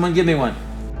each. Someone give me one.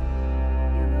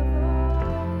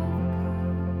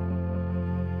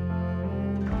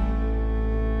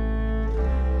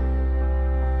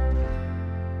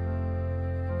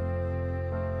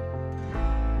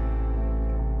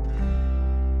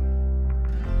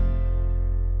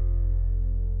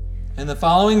 And the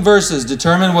following verses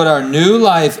determine what our new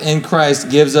life in Christ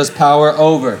gives us power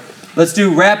over. Let's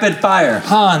do rapid fire.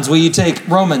 Hans, will you take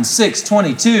Romans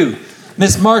 6:22?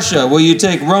 Miss Marcia, will you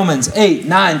take Romans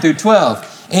 8:9 through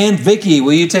 12? And Vicky,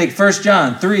 will you take 1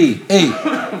 John 3:8?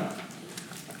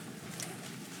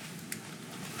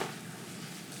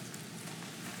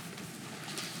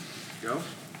 Go.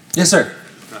 Yes, sir.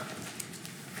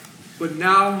 But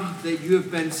now that you have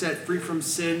been set free from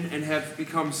sin and have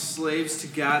become slaves to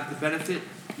God, the benefit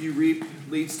you reap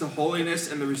leads to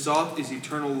holiness, and the result is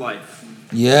eternal life.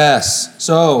 Yes.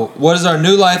 So, what does our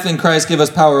new life in Christ give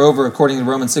us power over according to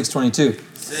Romans 6:22?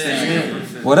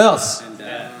 Sin. What else?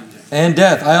 And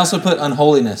death. I also put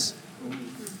unholiness.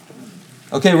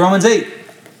 Okay, Romans 8.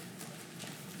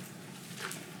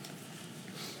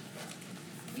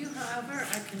 You, however,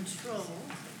 are controlled,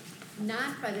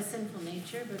 not by the sinful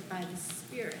nature, but by the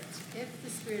Spirit, if the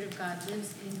Spirit of God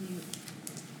lives in you.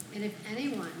 And if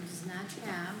anyone does not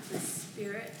have the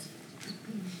Spirit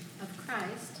of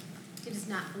Christ, he does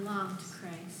not belong to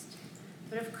Christ.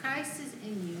 But if Christ is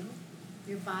in you,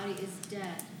 your body is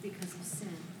dead because of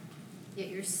sin, yet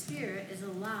your spirit is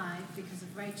alive because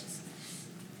of righteousness.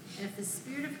 And if the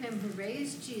Spirit of him who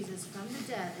raised Jesus from the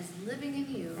dead is living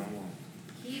in you,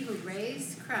 he who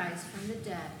raised Christ from the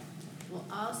dead will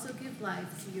also give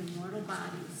life to your mortal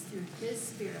bodies through his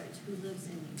Spirit who lives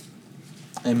in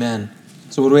you. Amen.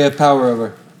 So what do we have power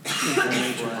over?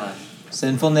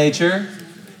 Sinful nature.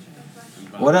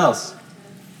 What else?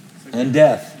 And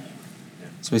death.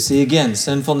 So we see again,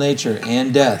 sinful nature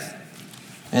and death.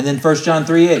 And then 1 John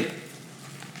 3:8.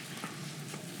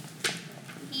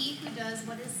 He who does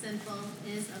what is sinful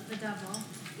is of the devil,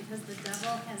 because the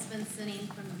devil has been sinning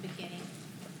from the beginning.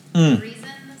 The reason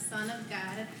the Son of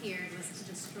God appeared was to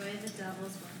destroy the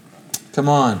devil's work. Come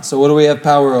on. So what do we have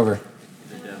power over?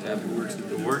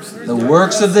 The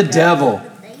works of the devil.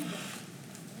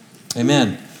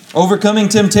 Amen. Overcoming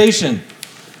temptation.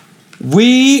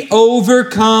 We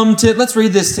overcome let's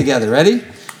read this together. Ready?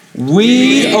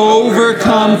 We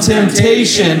overcome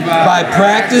temptation by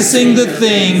practicing the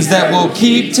things that will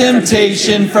keep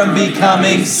temptation from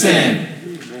becoming sin.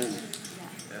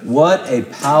 What a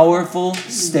powerful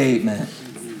statement.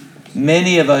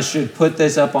 Many of us should put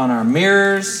this up on our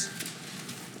mirrors,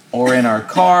 or in our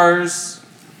cars,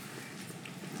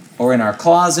 or in our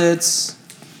closets.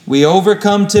 We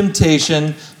overcome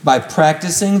temptation by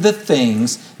practicing the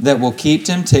things that will keep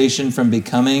temptation from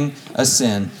becoming a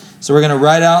sin. So we're going to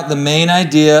write out the main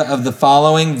idea of the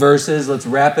following verses. Let's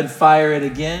rapid fire it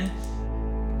again.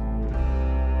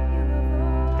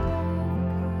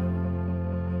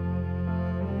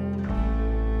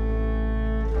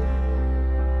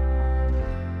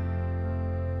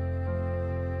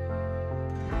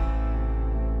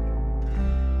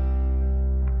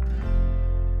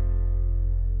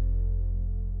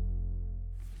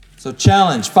 So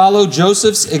challenge, follow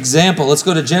Joseph's example. Let's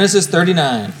go to Genesis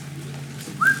 39.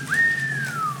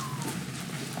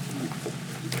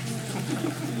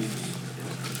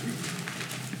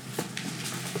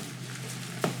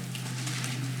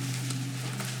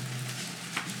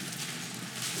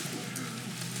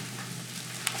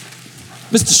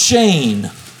 Mr. Shane,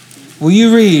 will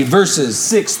you read verses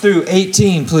 6 through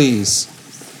 18, please?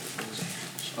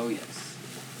 Oh, yes.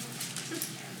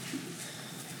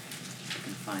 I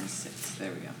can find 6.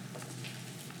 There we go.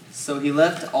 So he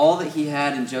left all that he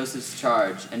had in Joseph's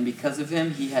charge, and because of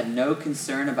him he had no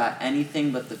concern about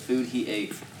anything but the food he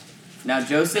ate. Now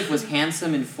Joseph was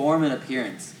handsome in form and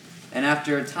appearance, and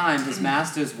after a time his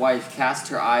master's wife cast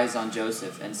her eyes on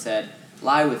Joseph and said,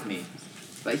 "Lie with me."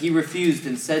 But he refused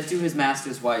and said to his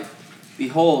master's wife,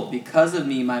 "Behold, because of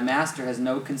me my master has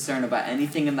no concern about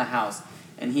anything in the house,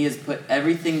 and he has put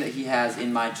everything that he has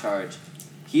in my charge.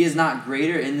 He is not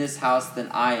greater in this house than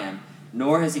I am,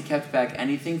 nor has he kept back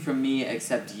anything from me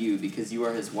except you, because you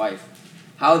are his wife.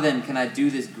 How then can I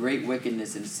do this great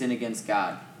wickedness and sin against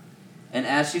God?" And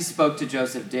as she spoke to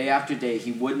Joseph day after day,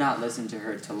 he would not listen to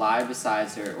her, to lie beside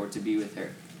her or to be with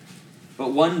her.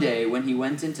 But one day, when he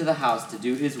went into the house to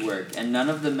do his work, and none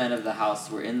of the men of the house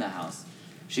were in the house,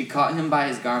 she caught him by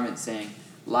his garment, saying,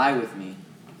 lie with me."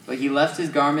 But he left his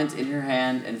garment in her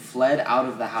hand and fled out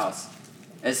of the house.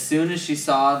 As soon as she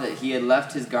saw that he had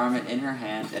left his garment in her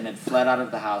hand and had fled out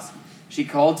of the house, she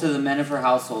called to the men of her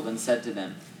household and said to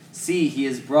them, "See, he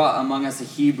has brought among us a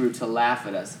Hebrew to laugh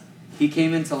at us. He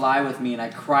came in to lie with me, and I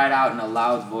cried out in a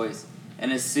loud voice.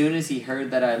 And as soon as he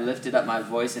heard that I lifted up my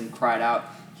voice and cried out,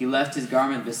 he left his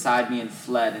garment beside me and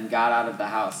fled and got out of the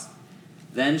house."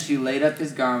 Then she laid up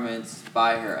his garments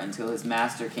by her until his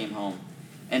master came home.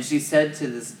 And she said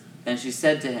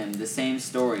to him the same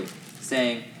story,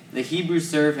 saying, "The Hebrew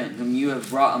servant whom you have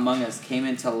brought among us came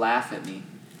in to laugh at me.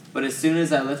 But as soon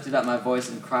as I lifted up my voice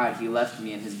and cried, he left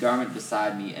me and his garment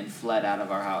beside me and fled out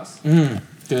of our house."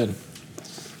 Good.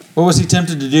 What was he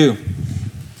tempted to do?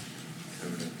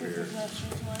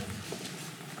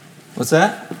 What's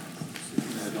that?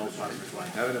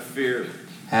 Having an affair.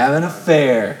 Have an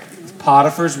affair.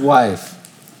 Potiphar's wife.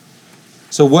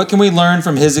 So what can we learn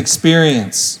from his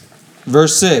experience?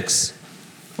 Verse 6.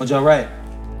 What'd y'all write?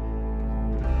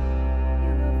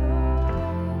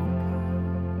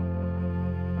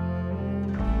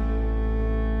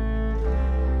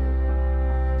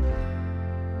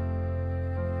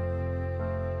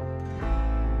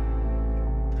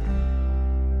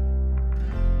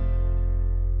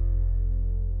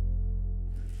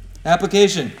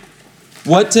 Application.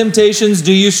 What temptations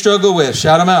do you struggle with?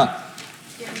 Shout them out.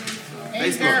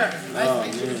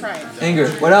 Anger.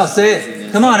 What else? Say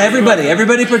it. Come on, everybody.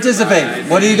 Everybody participate.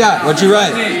 What do you got? What you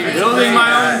write? Building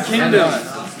my own kingdom.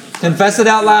 Confess it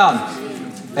out loud.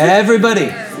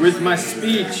 Everybody. With my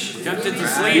speech. Tempted to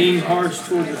sleep. Being harsh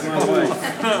towards my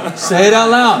wife. Say it out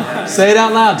loud. Say it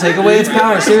out loud. Take away its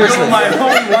power. Seriously. My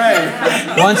own way.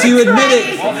 Once you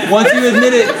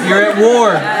admit it, you're at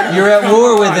war. You're at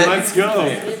war with it. Let's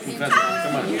go.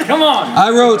 Come on.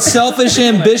 I wrote selfish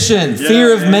ambition,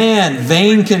 fear of man,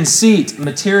 vain conceit,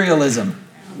 materialism.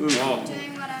 Doing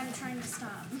what I'm trying to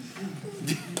stop.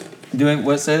 Doing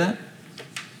what? Say that?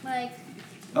 Like,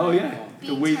 Oh, yeah.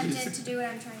 being tempted to do what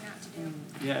I'm trying not to do.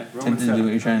 Yeah. Tempted to do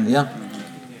what you're trying to. Yeah.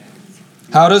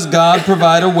 How does God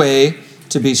provide a way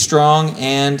to be strong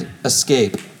and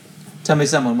escape? Tell me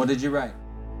someone. What did you write?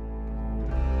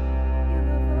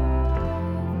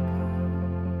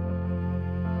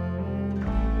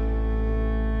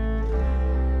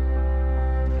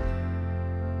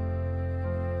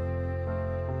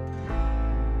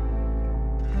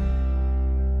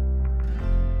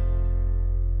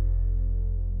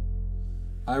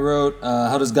 I wrote,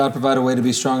 how does God provide a way to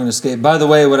be strong and escape? By the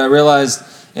way, what I realized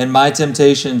in my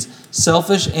temptations,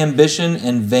 selfish ambition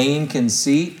and vain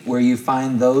conceit, where you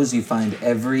find those, you find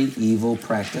every evil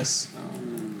practice.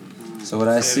 So what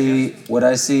I see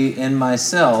in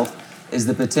myself is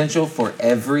the potential for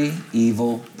every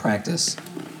evil practice.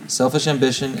 Selfish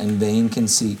ambition and vain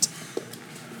conceit.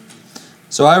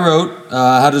 So I wrote,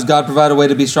 how does God provide a way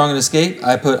to be strong and escape?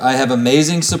 I put, I have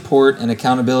amazing support and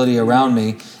accountability around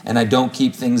me, and I don't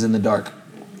keep things in the dark.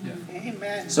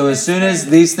 Amen. So as soon as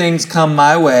these things come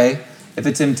my way, if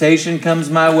a temptation comes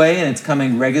my way and it's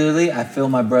coming regularly, I fill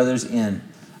my brothers in.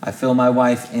 I fill my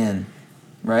wife in,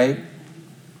 right?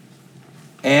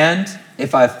 And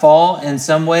if I fall in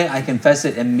some way, I confess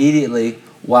it immediately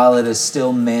while it is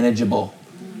still manageable.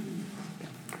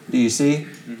 Do you see?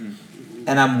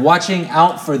 And I'm watching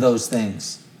out for those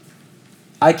things.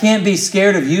 I can't be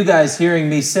scared of you guys hearing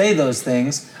me say those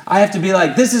things. I have to be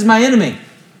like, this is my enemy.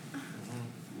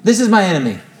 This is my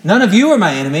enemy. None of you are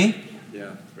my enemy.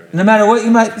 Yeah, right. No matter what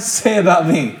you might say about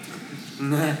me.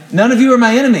 None of you are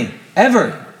my enemy,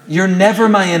 ever. You're never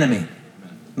my enemy.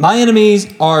 My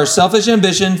enemies are selfish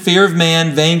ambition, fear of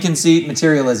man, vain conceit,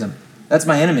 materialism. That's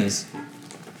my enemies.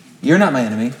 You're not my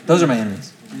enemy. Those are my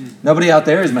enemies. Nobody out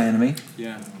there is my enemy.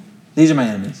 Yeah. These are my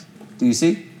enemies. Do you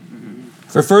see?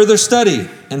 For further study,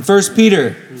 in 1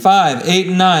 Peter 5, 8,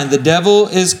 and 9, the devil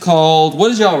is called, what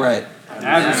did y'all write?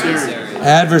 Adversary.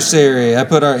 Adversary. I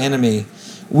put our enemy.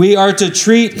 We are to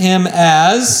treat him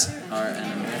as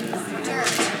A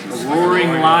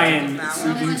roaring lion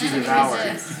seeking to devour.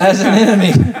 as an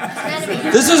enemy.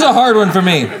 This was a hard one for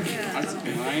me.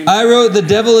 I wrote, the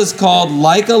devil is called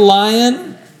like a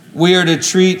lion. We are to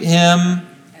treat him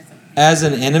as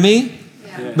an enemy.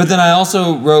 But then I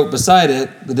also wrote beside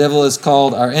it, the devil is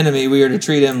called our enemy. We are to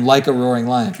treat him like a roaring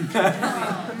lion.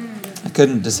 I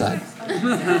couldn't decide.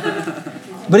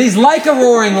 But he's like a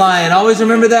roaring lion. Always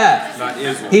remember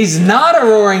that. He's not a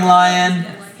roaring lion.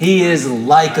 He is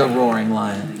like a roaring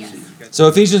lion. So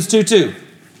Ephesians 2:2.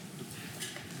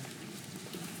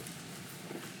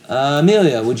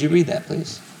 Amelia, would you read that,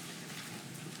 please?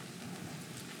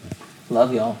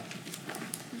 Love y'all.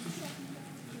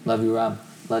 Love you, Rob.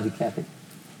 Love you, Kathy.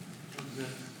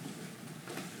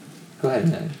 Go ahead,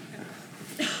 Ned.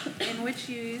 In which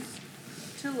you used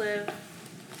to live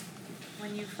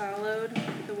when you followed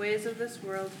the ways of this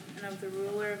world and of the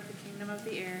ruler of the kingdom of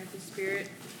the air, the Spirit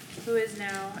who is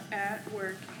now at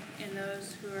work in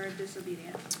those who are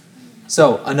disobedient.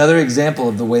 So, another example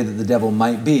of the way that the devil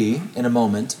might be in a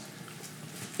moment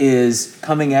is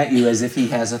coming at you as if he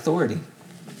has authority.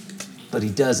 But he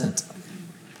doesn't.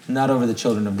 Not over the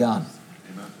children of God.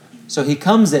 So he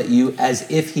comes at you as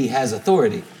if he has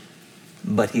authority.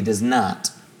 But he does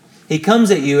not. He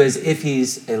comes at you as if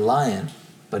he's a lion.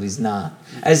 But he's not.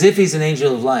 As if he's an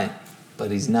angel of light.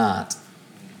 But he's not.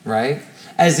 Right?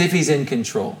 As if he's in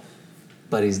control.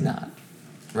 But he's not.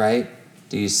 Right?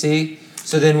 Do you see?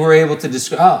 So then we're able to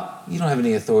describe, oh, you don't have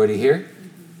any authority here.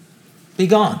 Be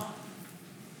gone.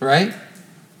 Right?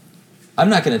 I'm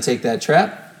not going to take that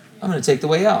trap. I'm going to take the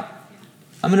way out.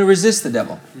 I'm going to resist the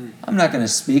devil. I'm not going to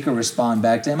speak or respond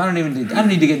back to him. I don't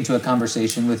need to get into a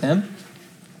conversation with him.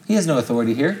 He has no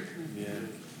authority here.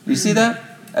 Do you see that?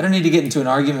 I don't need to get into an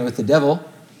argument with the devil.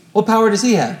 What power does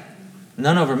he have?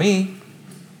 None over me.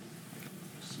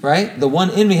 Right? The one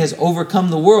in me has overcome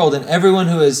the world, and everyone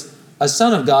who is a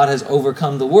son of God has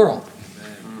overcome the world.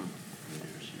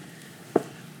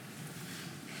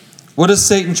 What does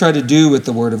Satan try to do with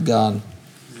the word of God?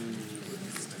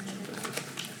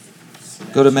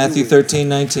 Go to Matthew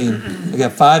 13:19. We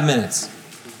got 5 minutes.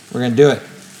 We're going to do it.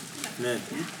 Amen.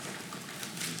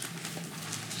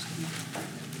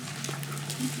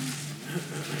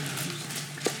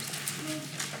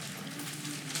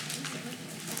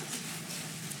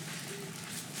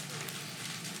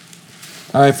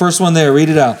 All right, first one there. Read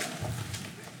it out.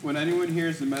 When anyone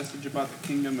hears the message about the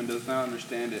kingdom and does not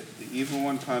understand it, the evil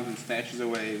one comes and snatches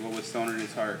away what was sown in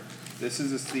his heart. This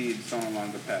is a seed sown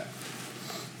along the path.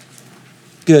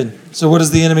 Good. So what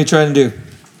does the enemy try to do?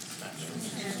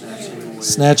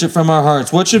 Snatch it from our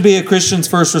hearts. What should be a Christian's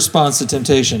first response to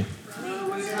temptation?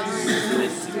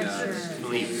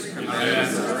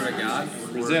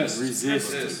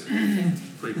 Resist.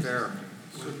 Prepare.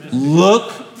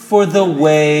 Look for the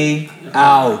way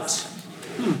out.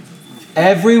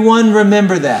 Everyone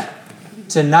remember that.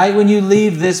 Tonight when you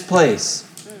leave this place,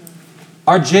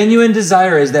 our genuine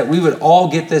desire is that we would all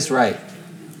get this right.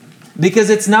 Because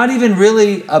it's not even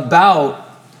really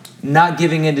about not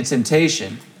giving into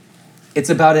temptation. It's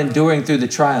about enduring through the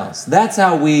trials. That's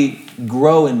how we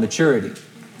grow in maturity,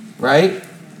 right?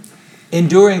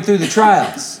 Enduring through the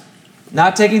trials.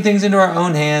 Not taking things into our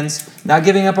own hands, not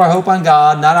giving up our hope on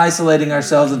God, not isolating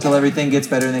ourselves until everything gets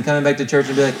better, and then coming back to church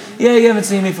and be like, yeah, you haven't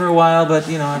seen me for a while, but,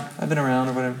 I've been around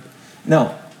or whatever.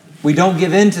 No, we don't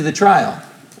give in to the trial.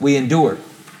 We endure.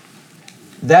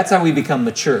 That's how we become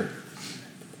mature.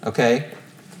 Okay?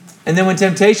 And then when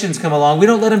temptations come along, we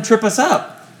don't let him trip us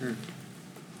up.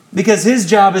 Because his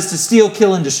job is to steal,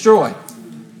 kill, and destroy.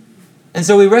 And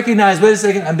so we recognize, wait a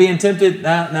second, I'm being tempted.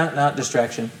 Not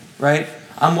distraction. Right?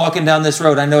 I'm walking down this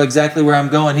road. I know exactly where I'm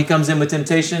going. He comes in with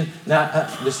temptation.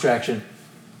 Distraction.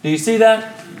 Do you see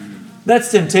that? That's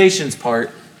temptation's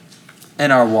part in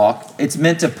our walk. It's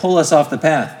meant to pull us off the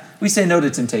path. We say no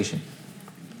to temptation.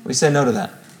 We say no to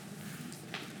that.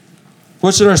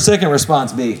 What should our second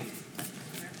response be?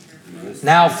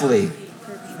 Now flee.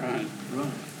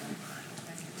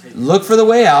 Look for the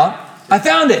way out. I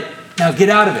found it. Now get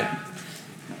out of it.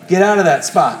 Get out of that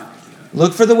spot.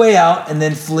 Look for the way out and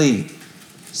then flee.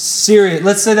 Serious.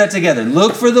 Let's say that together.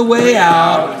 Look for the way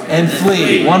out and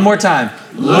flee. One more time.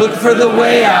 Look for the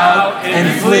way out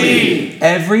and flee.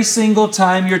 Every single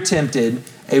time you're tempted,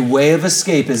 a way of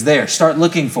escape is there. Start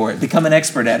looking for it. Become an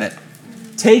expert at it.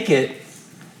 Take it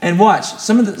and watch.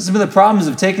 Some of the problems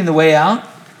of taking the way out,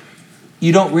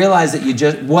 you don't realize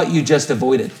that what you just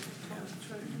avoided.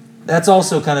 That's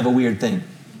also kind of a weird thing.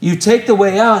 You take the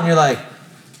way out and you're like,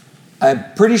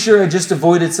 I'm pretty sure I just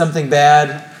avoided something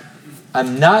bad.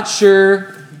 I'm not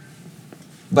sure,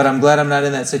 but I'm glad I'm not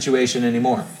in that situation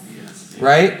anymore.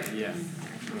 Right? Yeah.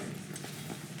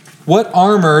 What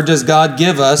armor does God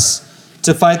give us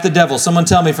to fight the devil? Someone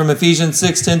tell me from Ephesians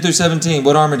 6:10-17.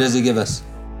 What armor does he give us?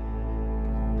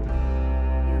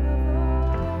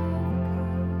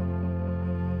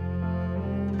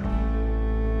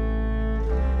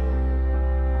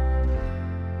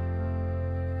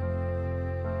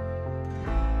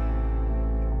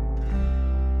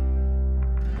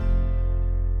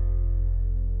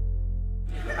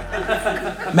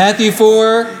 Matthew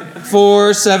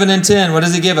 4, 7, and 10. What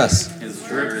does he give us?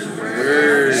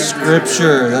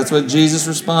 Scripture. That's what Jesus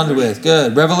responded with.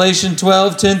 Good. Revelation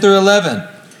 12, 10-11.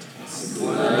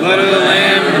 Blood of the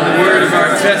Lamb and the word of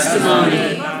our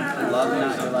testimony. Love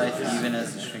not your life even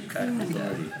as a shrink cut from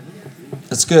death.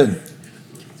 That's good.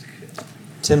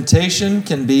 Temptation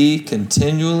can be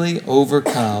continually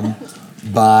overcome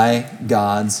by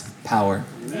God's power.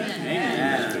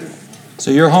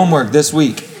 So your homework this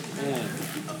week.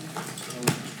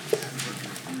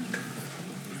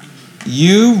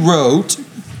 You wrote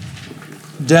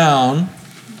down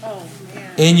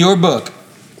in your book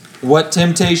what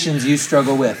temptations you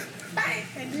struggle with.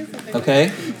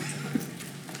 Okay?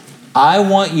 I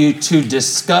want you to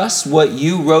discuss what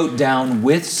you wrote down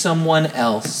with someone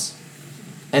else.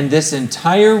 And this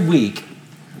entire week,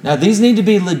 now these need to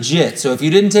be legit. So if you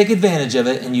didn't take advantage of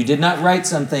it and you did not write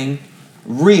something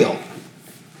real,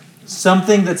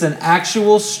 something that's an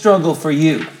actual struggle for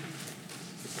you,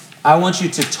 I want you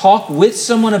to talk with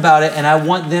someone about it, and I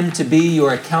want them to be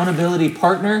your accountability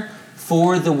partner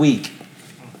for the week.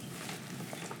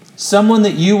 Someone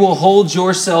that you will hold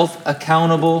yourself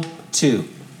accountable to.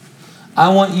 I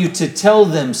want you to tell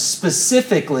them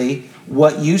specifically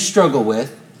what you struggle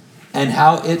with and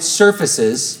how it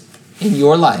surfaces in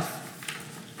your life.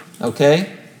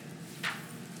 Okay?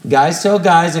 Guys tell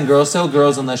guys and girls tell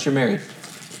girls unless you're married.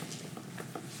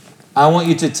 I want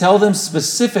you to tell them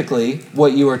specifically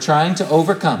what you are trying to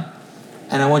overcome.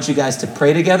 And I want you guys to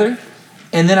pray together.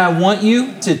 And then I want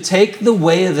you to take the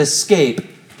way of escape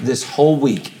this whole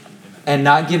week and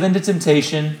not give in to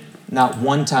temptation, not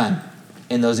one time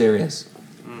in those areas.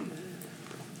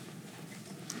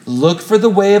 Look for the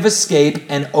way of escape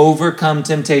and overcome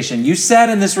temptation. You sat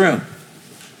in this room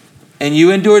and you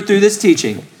endured through this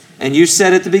teaching, and you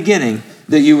said at the beginning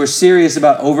that you were serious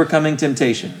about overcoming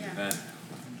temptation.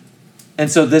 And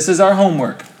so this is our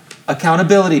homework.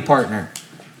 Accountability partner.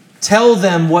 Tell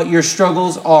them what your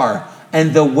struggles are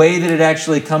and the way that it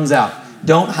actually comes out.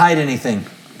 Don't hide anything.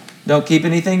 Don't keep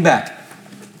anything back.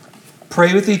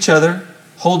 Pray with each other.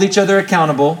 Hold each other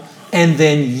accountable. And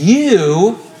then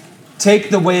you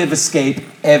take the way of escape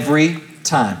every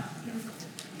time.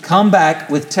 Come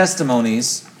back with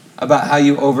testimonies about how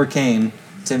you overcame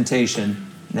temptation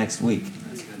next week.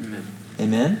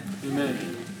 Amen?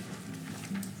 Amen.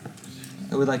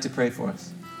 Who would like to pray for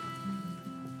us?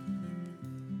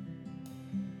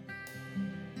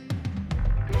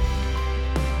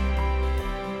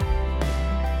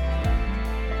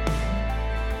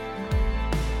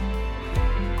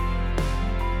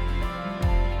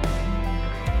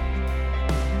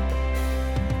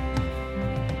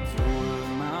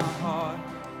 My heart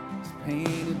is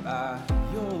painted by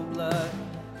your blood.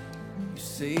 You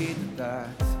say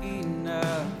that that's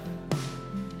enough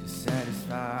to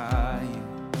satisfy